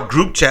that have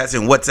group chats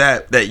in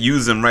WhatsApp that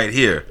use them right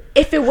here.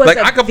 If it was like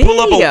a I could video.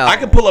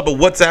 pull up a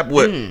WhatsApp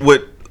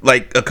with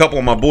like a couple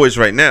of my boys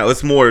right now.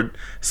 It's more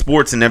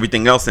sports and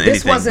everything else than This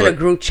anything. wasn't a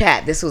group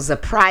chat. This was a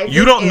private.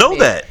 You don't know image.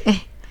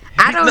 that.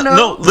 I don't know.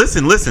 No,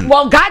 listen.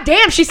 Well,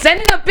 goddamn, she's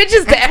sending up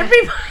pictures to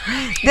everybody.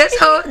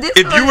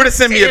 If you were to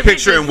send me a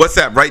picture in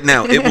WhatsApp right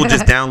now, it will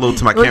just download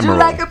to my Would camera you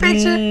like roll. a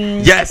picture?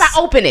 Yes. If I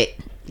open it.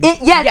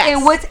 Yes, in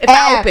WhatsApp. If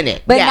I open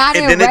it, but yes. not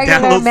And in then it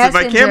regular downloads messenger.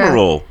 to my camera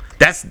roll.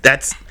 It's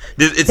That's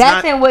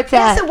not. in WhatsApp.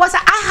 Yes, it was. I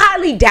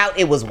highly doubt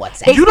it was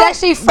WhatsApp. You don't-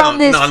 Especially from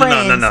no, this no,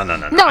 friends. no.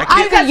 No, I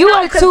can't- Ivan, you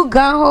are too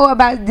gung-ho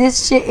about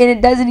this shit and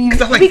it doesn't even...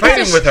 Because I like because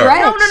fighting it's with her.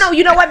 stretch. No.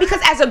 You know what?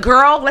 Because as a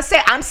girl, let's say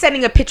I'm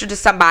sending a picture to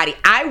somebody,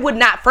 I would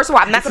not. First of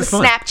all, I'm not going This to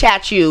is fun.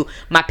 Snapchat you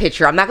my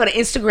picture. I'm not going to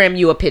Instagram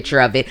you a picture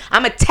of it.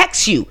 I'm going to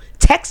text you.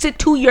 Text it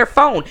to your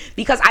phone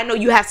because I know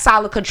you have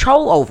solid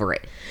control over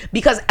it.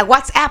 Because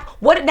WhatsApp,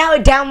 now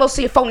it downloads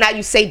to your phone. Now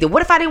you saved it.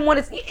 What if I didn't want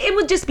it? It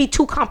would just be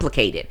too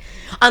complicated.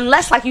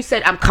 Unless, like you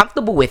said, I'm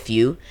comfortable with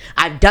you.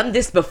 I've done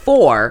this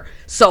before.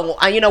 So,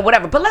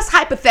 whatever. But let's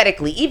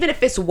hypothetically, even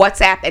if it's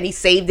WhatsApp and he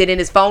saved it in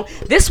his phone,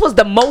 this was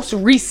the most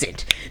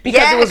recent.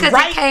 Because it was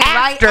right came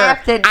after I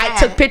that.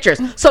 took pictures.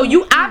 So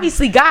you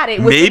obviously got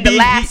it within the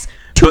last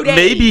 2 days.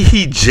 Maybe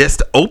he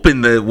just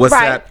opened the WhatsApp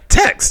Right.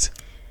 text.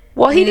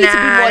 Well, he needs to be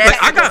more Nah,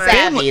 Like I got technical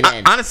family. savvy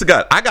then. Honest to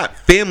God, I got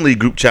family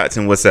group chats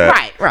in WhatsApp.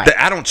 Right. That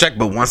I don't check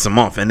but once a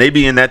month, and they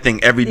be in that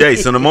thing every day.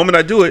 So the moment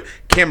I do it,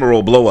 camera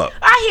roll blow up.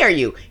 I hear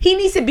you. He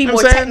needs to be know more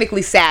what I'm saying?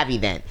 technically savvy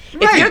then.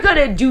 If Right. you're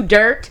gonna do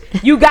dirt,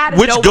 you gotta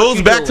Which know what goes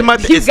you're back to doing. my.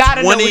 You It's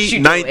gotta know what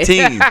you're doing.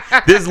 2019.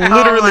 There's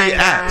literally my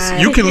apps.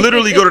 God. You can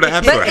literally go to the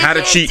app store. But How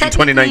to it cheat in can't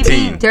technically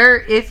 2019. be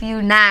dirt if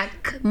you not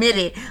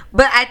committed.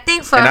 But I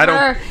think for And I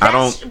her,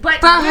 don't. But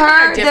for women are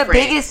her, the different.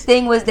 biggest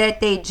thing was that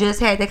they just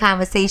had the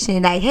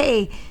conversation like,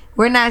 hey,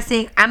 I'm not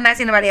seeing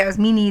nobody else.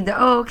 Me neither.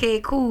 Oh, okay,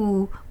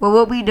 cool. Well,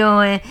 what we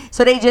doing?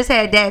 So they just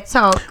had that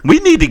talk. We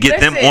need to get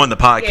them Listen, on the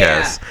podcast.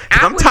 yeah. 'Cause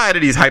I I'm would- tired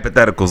of these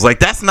hypotheticals. Like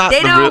that's not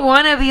They the don't real.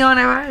 want to be on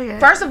the podcast.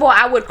 First of all,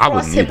 I would I cross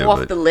wouldn't him either, off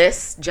but- the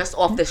list just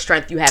off the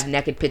strength you have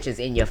naked pictures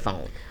in your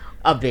phone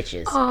of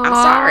bitches. I'm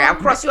Aw. sorry, I'll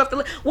cross you off the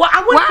list. Well,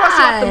 I wouldn't cross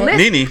you off the Why? list.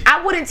 Nene.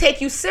 I wouldn't take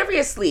you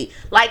seriously.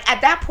 Like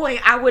at that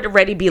point, I would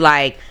already be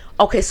like,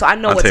 okay, so I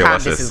know I'll what tell you, time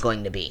watch this this. is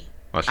going to be.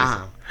 Watch this.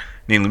 Uh-huh.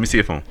 Nene, let me see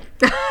your phone.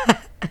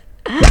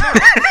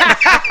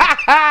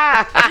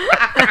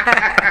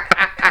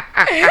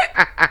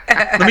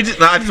 Let me just.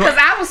 No, I just Because want.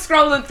 I was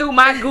scrolling through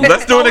my Google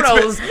Let's do an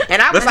photos,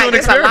 and I was let's do like, an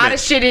 "There's a lot experiment. of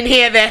shit in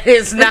here that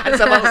is not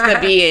supposed to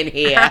be in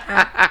here."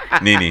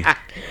 Nene,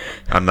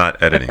 I'm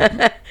not editing.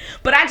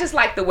 But I just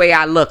like the way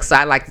I look, so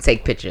I like to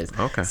take pictures.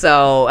 Okay.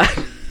 So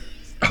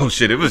Oh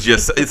shit! It was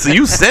just. It's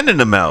you sending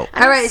them out.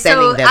 All right, so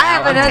sending them I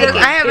have out. I'm another.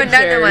 taking I have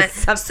another one.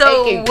 pictures. I'm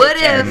So taking what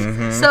pictures.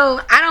 if?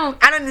 So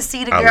I didn't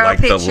see the I girl like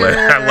picture.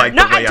 I like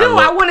no, the way I do.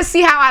 I look. want to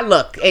see how I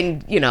look,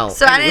 and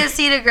So I didn't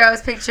see the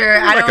girl's picture.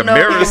 I Like don't a know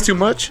mirror is too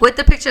much. what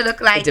the picture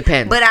looked like. It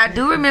depends. But I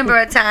do remember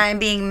a time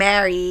being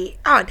married.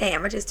 Oh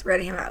damn! I just read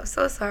him out.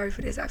 So sorry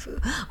for this. I feel.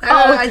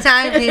 I remember a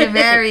time being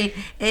married,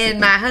 and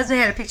my husband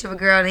had a picture of a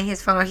girl in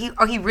his phone.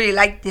 He really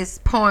liked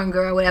this porn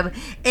girl, or whatever,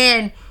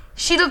 and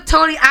she looked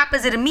totally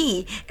opposite of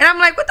me. And I'm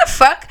like, what the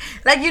fuck?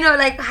 Like,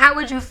 like, how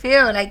would you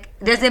feel? Like,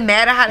 does it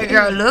matter how the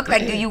girl look?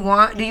 Like, did you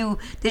want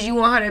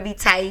her to be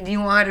tight? Do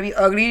you want her to be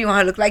ugly? Do you want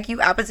her to look like you,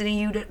 opposite of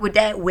you? Would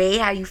that weigh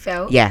how you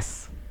felt?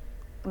 Yes.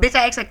 Bitch,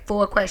 I asked like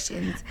 4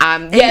 questions.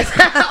 Yes,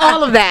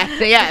 all of that.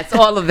 Yes,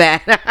 all of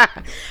that.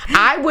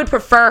 I would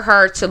prefer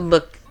her to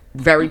look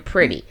very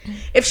pretty.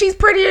 If she's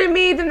prettier than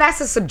me, then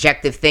that's a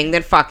subjective thing.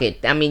 Then fuck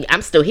it. I mean,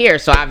 I'm still here,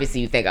 so obviously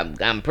you think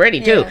I'm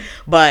pretty too. Yeah.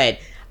 But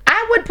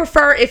I would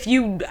prefer if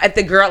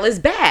the girl is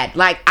bad.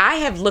 Like I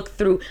have looked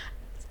through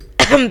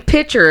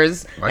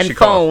pictures Why and she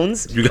cough?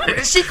 phones. You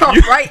got- She called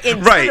right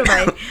into right.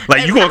 it.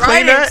 Like, you gonna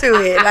clean that? into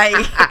it.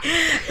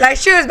 Like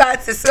she was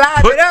about to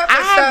slide Put- it up. Or I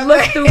have something.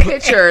 looked through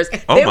pictures.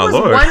 Oh, There my was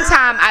Lord. one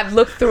time I've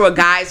looked through a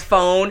guy's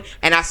phone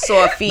and I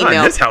saw a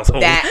female this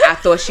household. that I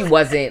thought she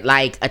wasn't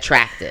like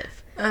attractive.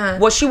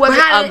 Well, she wasn't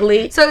But how did-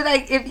 ugly. So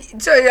like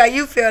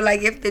you feel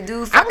like if the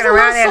dude fucking a little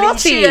around at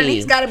least she salty. at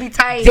least gotta be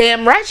tight.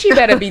 Damn right, she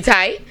better be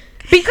tight.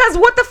 Because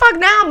what the fuck?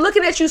 Now I'm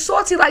looking at you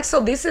salty. Like, so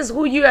this is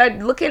who you are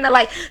looking at.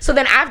 Like, so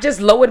then I've just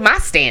lowered my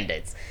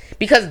standards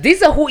because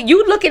these are who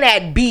you looking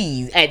at.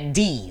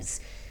 D's.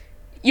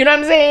 You know what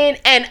I'm saying?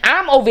 And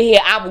I'm over here.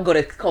 I'm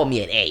gonna call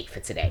me an A for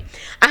today.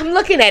 I'm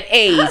looking at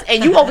A's,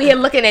 and you over here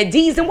looking at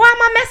D's. And why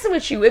am I messing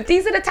with you? If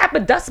these are the type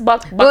of dust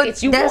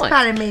buckets you that's want,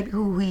 probably maybe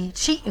who he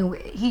cheating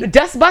with.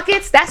 dust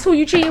buckets. That's who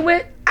you cheating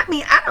with. I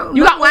mean, I don't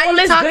You know got why all you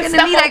this talking good to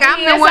stuff me on like I'm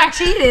me the one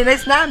inside. cheating.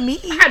 It's not me.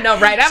 I know,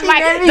 right? I'm She like,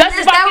 married- dust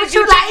is that buckets. what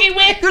you You like? fucking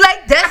with? You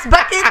like dust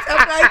buckets?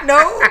 I'm like,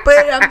 no,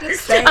 but I'm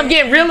just saying. I'm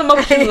getting real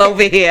emotional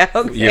over here.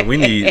 Okay. Yeah, we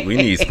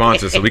need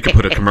sponsors so we can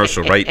put a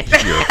commercial right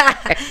here.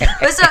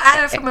 But so,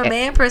 from a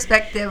man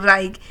perspective,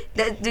 like,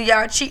 do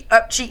y'all cheat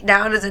up, cheat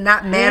down? Does it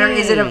not matter?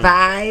 Is it a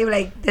vibe?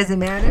 Like, does it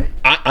matter?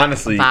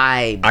 Honestly,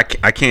 Vibe.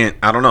 I can't.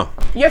 I don't know.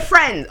 Your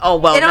friends. Oh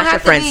well, It don't not your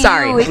have to friends. be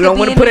Sorry, you. It we could don't be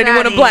want to put anyone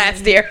on anybody.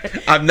 blast here.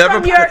 I've never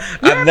From your-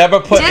 I've never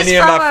put Just any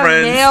of from my a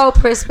friends. male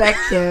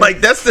perspective.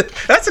 Like that's the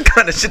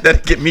kind of shit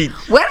that get me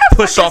What the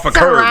pushed fuck off a is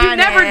curb. Teron You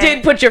never at?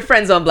 did put your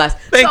friends on blast.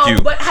 Thank so,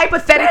 you. But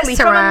hypothetically,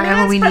 That's from a Teron when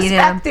man's we need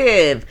him.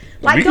 perspective,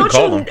 like, We can don't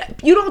call you?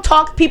 You don't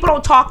talk. People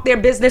don't talk their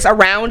business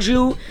around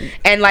you,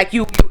 and like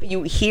you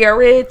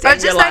hear it. Or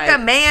and just you're like a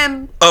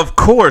man. Of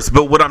course,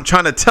 but what I'm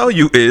trying to tell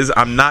you is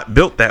I'm not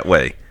built that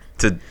way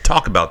to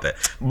talk about that.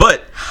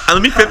 But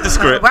let me flip the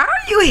script Why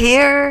are you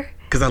here?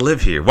 because I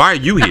live here. Why are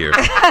you here?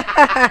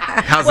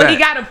 How's Well, that? he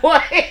got a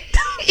point.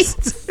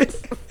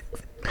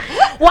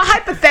 Well,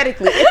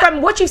 hypothetically, if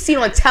I'm what you've seen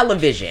on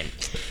television,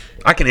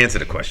 I can answer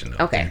the question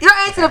though. okay. You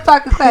don't answer the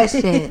fucking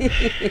question.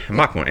 I'm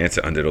not going to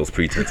answer under those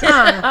pretenses.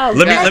 Oh,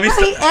 Let me God. let me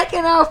He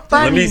acting all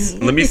funny.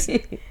 let me.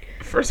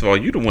 First of all,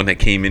 you the one that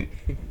came in.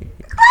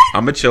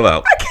 I'ma chill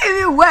out. I can't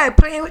even what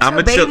playing with I'ma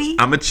your chill. baby.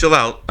 I'ma chill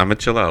out. I'ma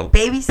chill out.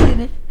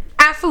 Babysitting.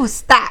 Afu,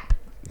 stop.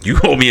 You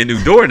owe me a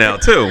new door now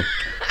too.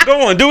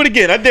 Go on, do it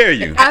again. I dare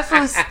you.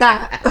 Afu,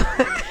 stop.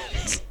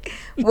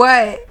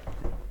 What?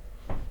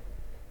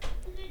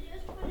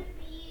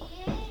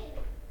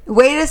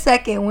 Wait a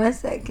second. 1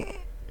 second.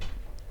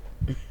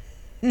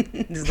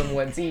 There's no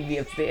more TV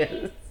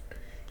upstairs.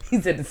 He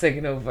said the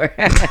second over.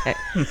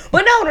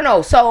 But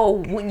no.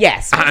 So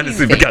yes. what I do you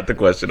honestly think forgot the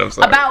question. I'm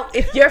sorry. about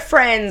if your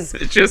friends.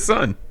 It's your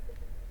son.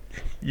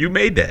 You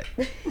made that.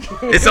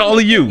 It's all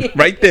of you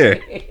right there.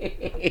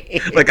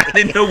 Like I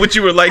didn't know what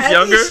you were like I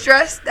younger. be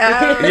stressed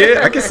out.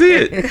 Yeah, I can see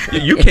it.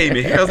 You came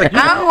in here. I was like,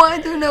 I don't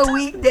want to do no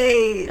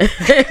weekdays.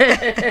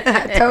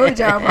 I told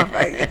y'all,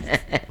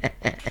 motherfuckers.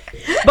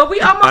 But we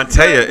almost.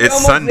 Antea, we it's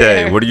almost Sunday.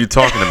 there. What are you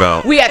talking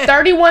about? We at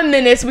 31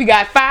 minutes. We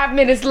got 5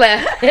 minutes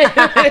left.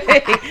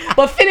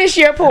 But finish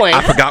your point.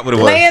 I forgot what it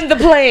was. Land the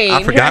plane.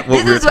 I forgot what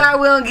This we were is why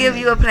we don't give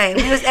you a plane.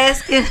 We was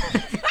asking.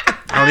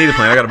 I don't need a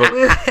plane. I got a boat.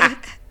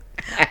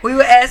 We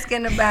were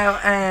asking about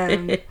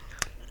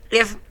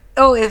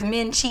if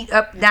men cheat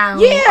up down,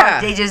 Yeah.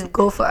 or they just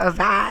go for a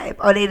vibe,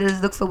 or they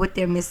just look for what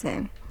they're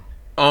missing.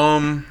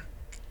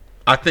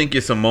 I think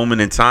it's a moment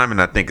in time,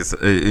 and I think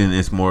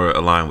it's more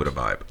aligned with a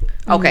vibe.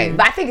 Okay,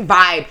 but I think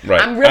vibe.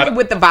 Right. I'm really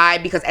with the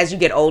vibe because as you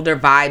get older,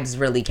 vibes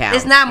really count.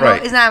 It's not more.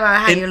 Right. It's not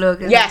about how And- you look.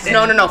 Yes,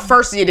 no.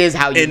 First, it is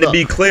how you And look. to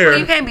be clear, Well,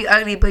 you can't be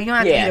ugly, but you don't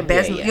have to Yeah, be the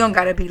best. yeah, yeah. You don't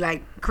gotta be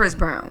like Chris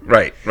Brown.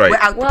 right.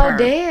 Without the Well, perm.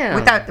 damn.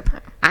 Without the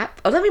perm.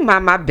 Let me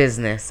mind my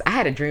business. I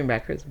had a dream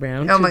about Chris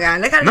Brown. Oh my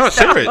God! Look how No, this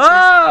stuff- serious.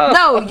 Oh,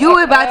 No, you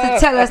were about to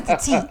tell us the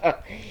tea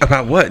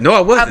About what? No,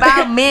 I wasn't.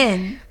 about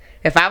men.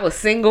 if I was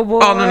single, boy.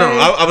 Oh no.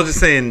 I was just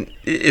saying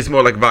it's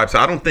more like a vibe. So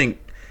I don't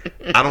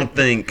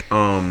think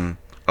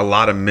a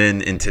lot of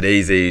men in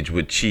today's age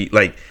would cheat.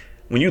 Like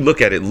when you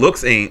look at it,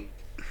 looks ain't.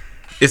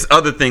 It's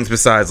other things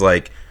besides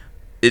like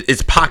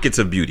it's pockets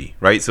of beauty,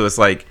 right? So it's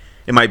like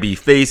it might be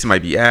face, it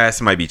might be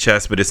ass, it might be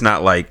chest, but it's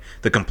not like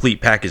the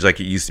complete package like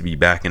it used to be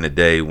back in the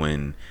day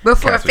when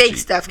Before cats would fake cheat.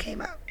 stuff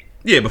came out.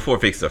 Yeah, before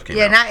fake stuff came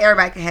Yeah, out. not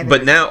everybody can have it.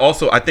 But now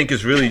also I think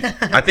it's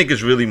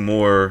really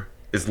more.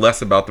 It's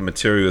less about the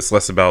material.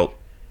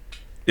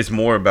 It's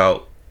more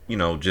about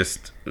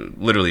just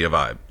literally a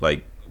vibe.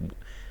 Like,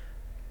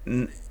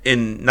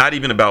 and not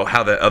even about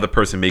how that other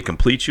person may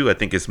complete you. I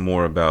think it's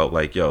more about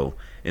like, yo,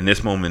 in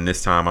this moment,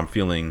 this time, I'm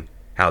feeling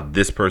how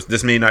this person.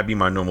 This may not be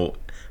my normal,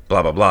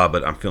 blah blah blah,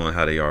 but I'm feeling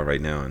how they are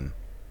right now, and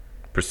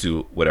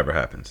pursue whatever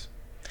happens.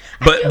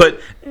 But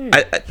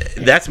I,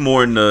 that's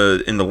more in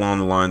the along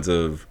the lines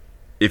of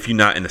if you're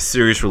not in a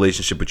serious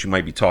relationship, but you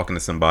might be talking to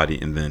somebody,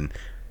 and then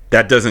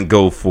that doesn't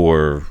go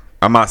for.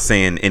 I'm not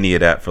saying any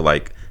of that for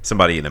like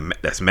somebody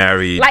that's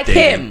married, Like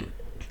dating. him.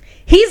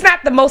 He's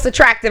not the most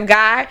attractive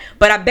guy,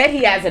 but I bet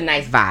he has a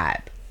nice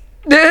vibe.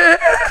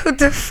 What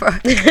the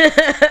fuck?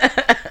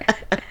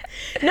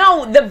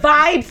 No, the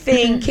vibe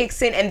thing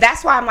kicks in, and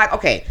that's why I'm like,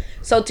 okay,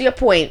 so to your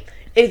point,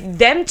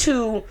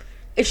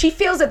 if she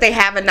feels that they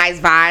have a nice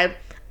vibe,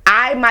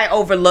 I might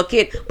overlook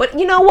it. But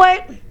you know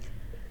what?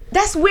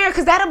 That's weird,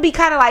 because that'll be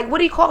kind of like, what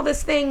do you call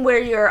this thing where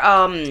you're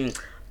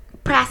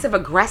passive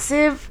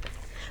aggressive?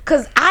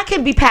 Because I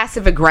can be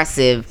passive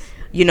aggressive,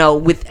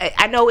 with,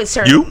 I know it's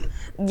certain. You?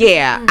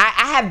 Yeah,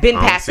 I have been I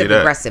don't see passive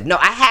that. aggressive. No,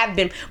 I have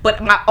been,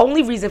 but my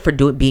only reason for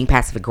being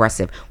passive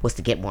aggressive was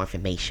to get more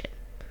information.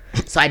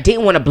 So I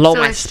didn't want to blow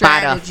So my it's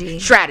spot up.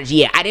 Strategy,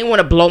 yeah. I didn't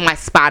want to blow my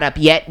spot up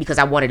yet because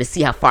I wanted to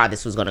see how far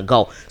this was going to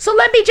go. So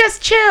let me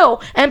just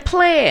chill and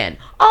plan.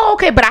 Oh,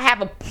 okay, but I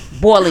have a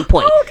boiling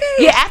point. Okay.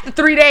 Yeah, after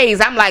 3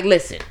 days, I'm like,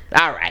 listen,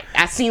 all right,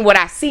 I seen what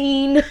I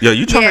seen. Yo,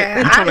 you trying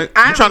Yeah,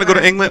 to go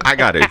to England? I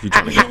got it. If you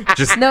trying to go,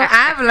 just No,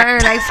 I've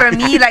learned, like, for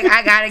me, like,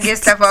 I gotta get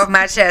stuff off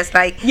my chest,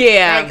 like,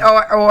 Yeah.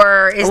 like,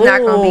 or it's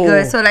not gonna be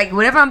good. Ooh. So, like,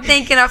 whatever I'm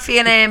thinking or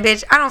feeling,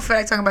 bitch, I don't feel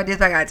like talking about this,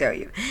 but I gotta tell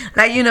you,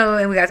 like, you know,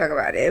 and we gotta talk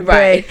about it,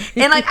 Right.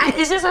 But, and like,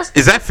 it's just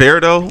is that fair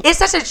though? it's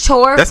such a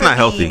chore. That's for not me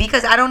healthy.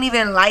 because I don't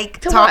even like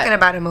To talking what?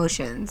 about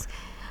emotions.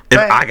 If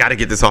But- I got to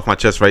get this off my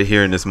chest right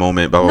here in this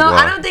moment. Blah blah No, blah.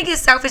 I don't think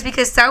it's selfish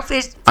because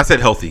selfish. I said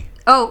healthy.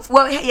 Oh,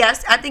 well,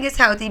 yes, I think it's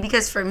healthy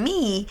because for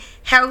me,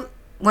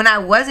 when I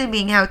wasn't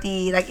being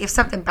healthy, like if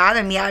something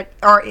bothered me, and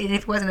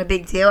if it wasn't a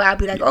big deal, I'd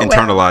be like, oh, well.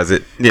 Internalize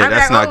it. Yeah, I'm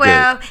that's like, not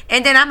well. good.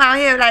 And then I'm out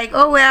here like,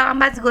 oh well, I'm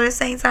about to go to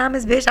St.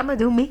 Thomas, bitch. I'm gonna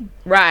do me.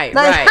 Right,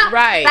 Like,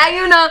 right. Like,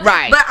 you know,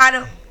 Right. But I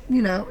don't,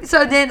 you know.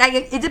 So then, like,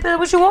 it depends on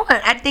what you want.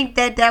 I think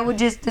that would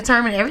just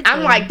determine everything.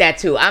 I'm like that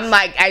too. I'm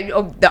like,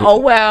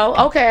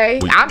 well,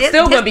 okay. I'm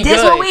still gonna be this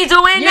good. what we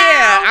doing now?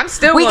 Yeah, I'm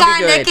still we gonna got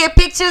be good. naked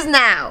pictures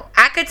now.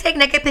 I could take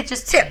naked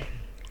pictures too.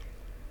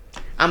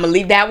 I'm gonna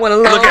leave that one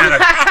alone. Look at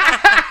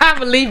her. I'm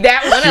gonna leave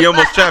that one She alone.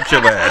 almost trapped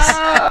your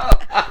ass.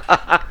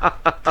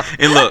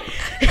 And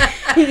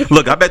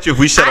look, I bet you if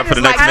we shut I up for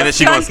the just next like- minute,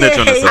 she gonna snitch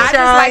on I herself.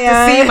 just like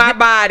to see my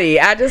body.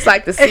 I just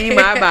like to see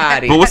my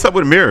body. But what's up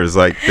with mirrors?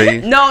 Like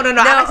they. No. I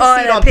like to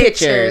see it the on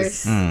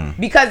pictures. Hmm.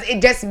 Because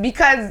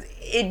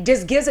it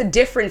just gives a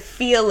different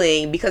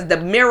feeling because the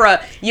mirror,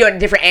 you're at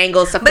different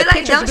angles. So But, the like,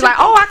 pictures don't be you- like,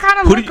 oh, I kind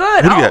of Who look do you,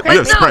 good. who do you Oh, have? okay. You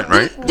have Sprint,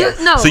 right?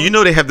 No. So you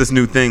know they have this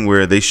new thing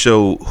where they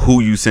show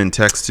who you send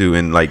text to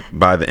and like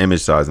by the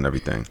image size and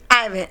everything.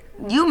 I haven't.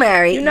 You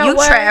married. You know You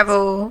what?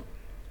 travel.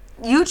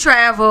 You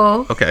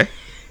travel. Okay.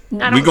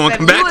 I We don't gonna send-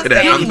 come back you to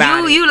that. send I'm-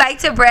 anybody. You like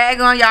to brag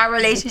on y'all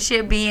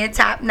relationship being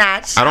top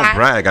notch. I don't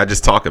brag. I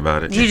just talk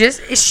about it. You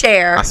just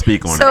share. I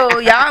speak on So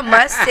y'all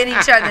must send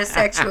each other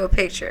sexual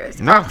pictures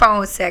No. or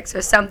phone sex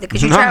or something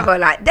because you No. travel a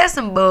lot. That's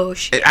some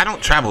bullshit. I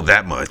don't travel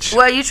that much.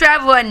 Well, you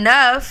travel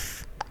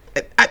enough.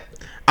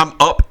 I'm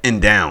up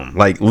and down,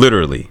 like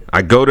literally.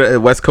 I go to the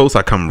West Coast,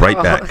 I come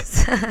right back.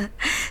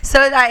 So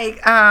like,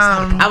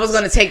 I was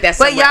gonna take that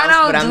but somewhere y'all else,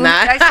 don't but I'm do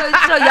not.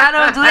 like, so y'all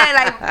don't do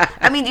that. Like,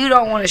 I mean, you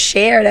don't want to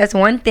share. That's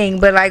one thing.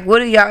 But like, what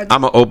do y'all?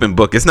 I'm an open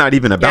book. It's not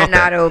even You're about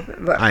not that.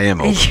 open. But I am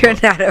open. You're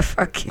not a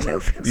fucking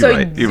open. You're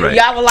right. You're right.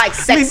 Y'all were like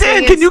I mean, sexting Dan,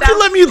 and can you stuff?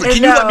 let me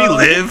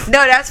live?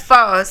 No, that's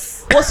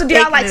false. Well, so do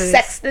y'all Fake like news.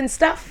 sext and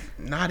stuff?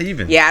 Not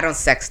even. Yeah, I don't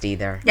sext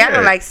either. Y'all Yeah.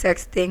 don't like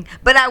sexting,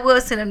 but I will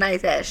send a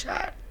nice ass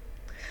shot.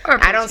 Or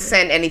a I don't picture.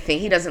 send anything.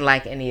 He doesn't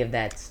like any of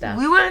that stuff.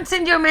 We wouldn't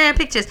send your man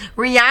pictures.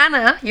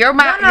 Rihanna, your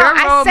No,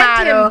 I role sent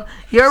model, him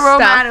your role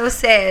stuff. model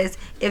says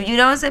if you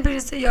don't send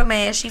pictures to your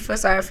man, she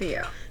feels sorry for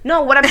you.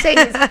 No, what I'm saying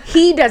is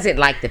he doesn't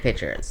like the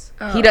pictures.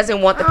 He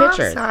doesn't want the Oh, I'm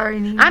pictures. sorry,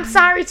 Nina. I'm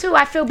sorry too.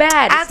 I feel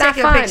bad. I'll It's not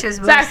take your fun. pictures,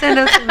 but Sorry. send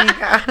them to me,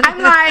 girl. I'm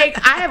like,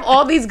 I have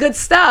all these good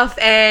stuff,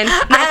 and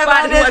I have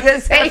all nobody this wants good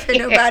to stuff take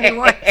and nobody it.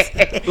 wants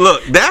it.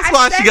 Look, that's I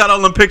why she sent- got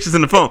all them pictures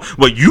in the phone.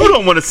 Well, you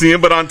don't want to see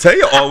him, but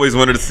Antea always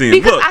wanted to see him.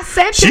 Because Look, I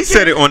sent she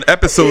said it on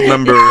episode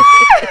number.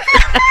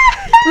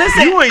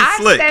 Listen, You ain't I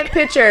slick. sent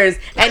pictures,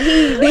 and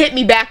he hit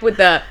me back with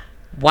the,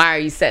 why are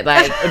you said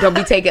like, don't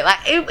be taking, like,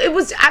 it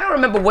was, I don't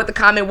remember what the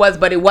comment was,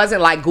 but it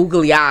wasn't like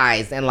googly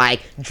eyes and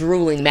like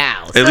drooling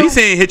mouths. At least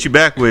he ain't hit you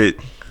back with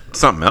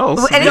something else.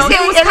 And No, he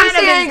it was said, kind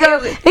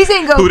of he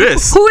didn't go. Who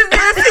this? Who is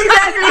this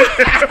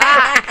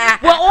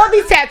exactly? Well, all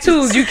these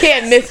tattoos, you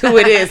can't miss who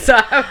it is. So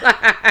I'm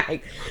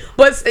like,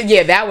 but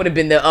yeah, that would have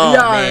been the,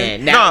 No.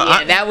 man.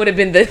 That would have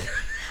been the,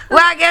 Well,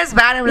 I guess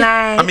bottom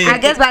line. I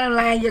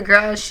mean- your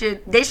girls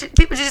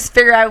people should just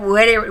figure out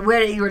where their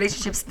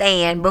relationship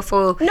stand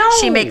before no.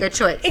 she make a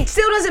choice. It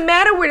still doesn't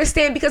matter where to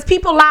stand because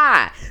people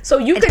lie. So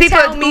you And can people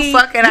tell do me.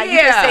 fucking like you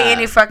can say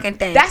any fucking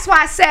thing. That's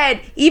why I said,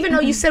 even though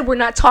you said we're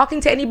not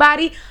talking to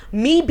anybody,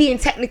 me being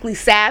technically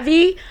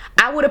savvy,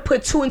 I would have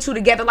put 2 and 2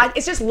 together. Like,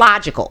 it's just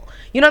logical.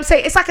 You know what I'm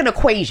saying? It's like an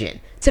equation.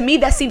 To me,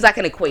 that seems like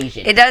an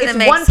equation. It doesn't it's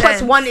make 1 plus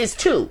sense. 1 is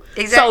 2.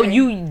 Exactly. So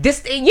it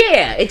just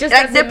like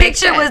doesn't the make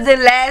picture sense. was the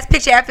last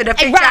picture after the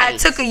picture I Right.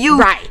 took of you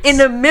Right. in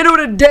the middle of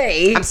the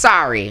day. I'm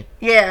sorry.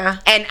 Yeah.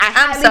 And I I'm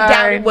highly doubt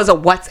sorry. it was a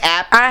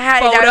WhatsApp I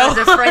highly photo. doubt it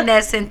was a friend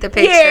that sent the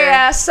picture.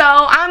 Yeah, so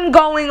I'm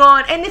going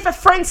on. And if a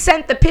friend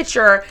sent the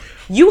picture,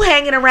 you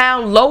hanging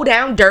around low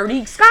down,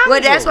 dirty scoundrels.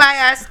 Well, that's why I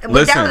asked. But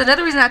Listen, that was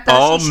another reason I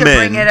all thought she should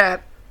bring men it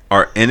up.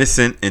 Are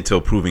innocent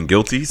until proven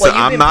guilty. So Well,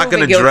 you've I'm been not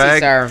going to proven guilty,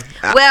 drag.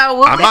 sir. Well,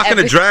 what I'm would- not going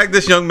to drag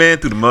this young man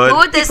through the mud.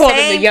 What would the You called him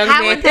a same? young How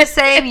man. would the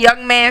same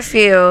young man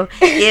feel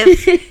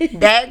if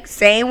that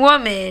same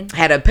woman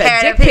Had a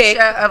had a dick pic.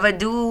 picture of a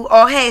dude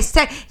or had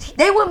sex?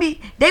 They wouldn't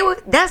be. They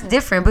would. That's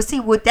different. But see,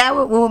 what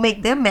would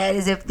make them mad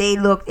is if they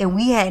looked and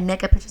we had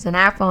naked pictures on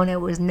our phone that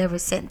was never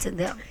sent to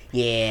them.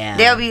 Yeah.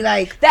 They'll be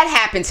like, That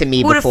happened to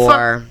me "Who the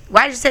before. fuck?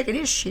 Why you taking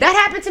this shit?" That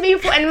happened to me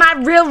before. And my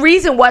real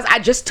reason was I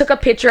just took a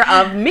picture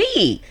of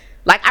me.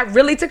 Like, I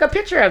really took a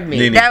picture of me.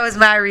 Nene. That was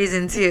my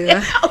reason too.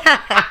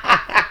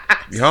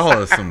 Y'all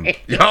are some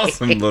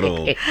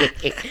little.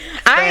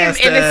 I am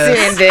Fast innocent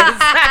in this.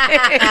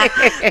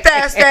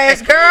 Fast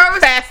ass girls.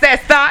 Fast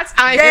ass thoughts.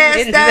 I am Fast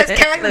innocent. ass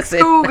Catholic Listen.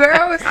 school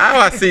girls.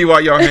 I see why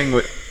y'all hang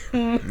with.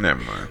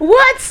 Never mind.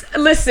 What?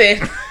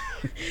 Listen.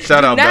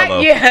 Shout out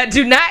Bello.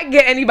 Do not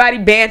get anybody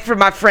banned from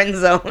my friend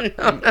zone.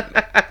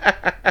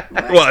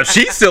 Well, if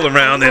she's still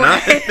around, then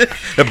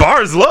the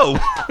bar is low.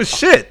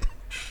 Shit.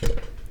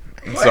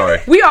 I'm sorry.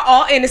 We are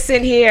all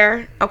innocent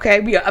here. Okay,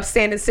 we are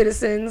upstanding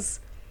citizens.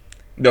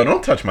 No,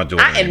 don't touch my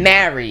daughter. I am anymore.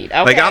 married.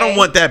 Okay? Like, I don't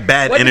want that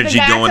bad What did the energy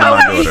guy going to tell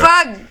my me?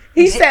 daughter. Fuck.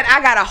 He said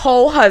I got a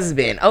whole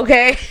husband.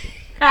 Okay.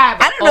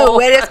 I don't know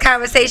where this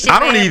conversation. I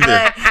don't went, either.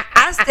 but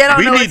I still don't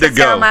We know need what to to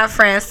tell go. my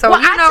friends. So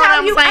Well, you know what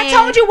I'm saying. I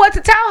told you what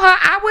to tell her.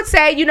 I would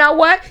say, you know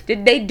what?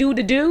 Did they do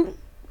the do?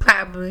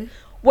 Probably.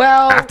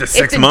 Well, After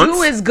 6 if the months?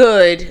 do is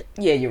good,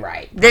 yeah, you're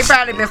right. They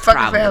probably been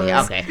fucking Probably.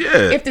 forever. Okay.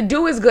 Yeah. If the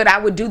do is good, I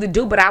would do the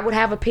do, but I would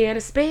have a pair and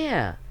a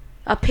spare.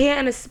 A pair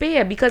and a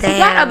spare because he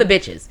got Damn. other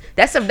bitches.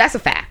 That's a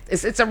fact.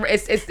 It's So come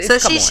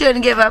she on.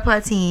 shouldn't give up her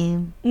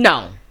team.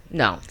 No.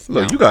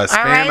 Look, you got spam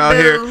All right, out boo.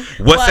 here.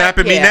 What's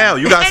happening me yeah. now?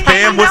 You got And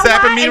spam. you What's know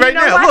happening why? me And right you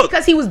know now? why? Look.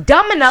 Because he was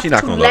dumb enough She to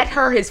not gonna let look.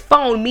 her his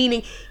phone.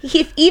 Meaning,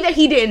 if either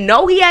he didn't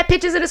know he had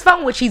pictures in his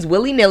phone, which he's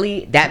willy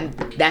nilly.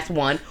 That's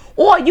one.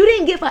 Or you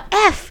didn't give a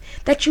f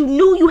that you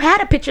knew you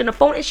had a picture in the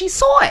phone and she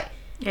saw it.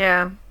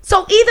 Yeah.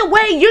 So either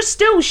way, you're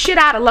still shit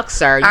out of luck,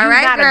 sir. You All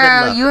right, got a girl.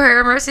 good look. You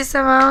heard Mercy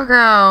Simone,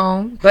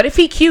 girl. But if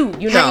he cute,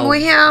 you know. Hang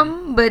with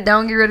him, but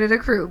don't get rid of the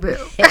crew,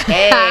 Bill.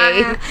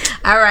 Hey.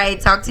 All right.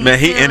 Talk to you Man,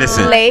 he soon.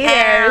 innocent.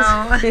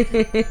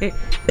 Laters.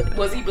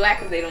 Was he black?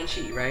 Because they don't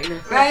cheat, right?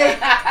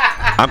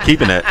 I'm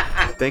keeping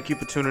that. Thank you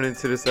for tuning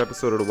into this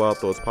episode of the Wild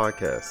Thoughts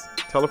Podcast.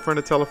 Tell a friend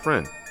to tell a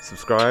friend.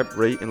 Subscribe,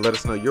 rate, and let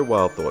us know your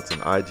wild thoughts on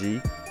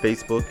IG,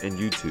 Facebook, and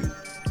YouTube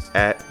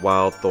at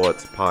Wild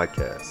Thoughts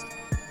Podcast.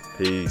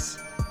 Peace.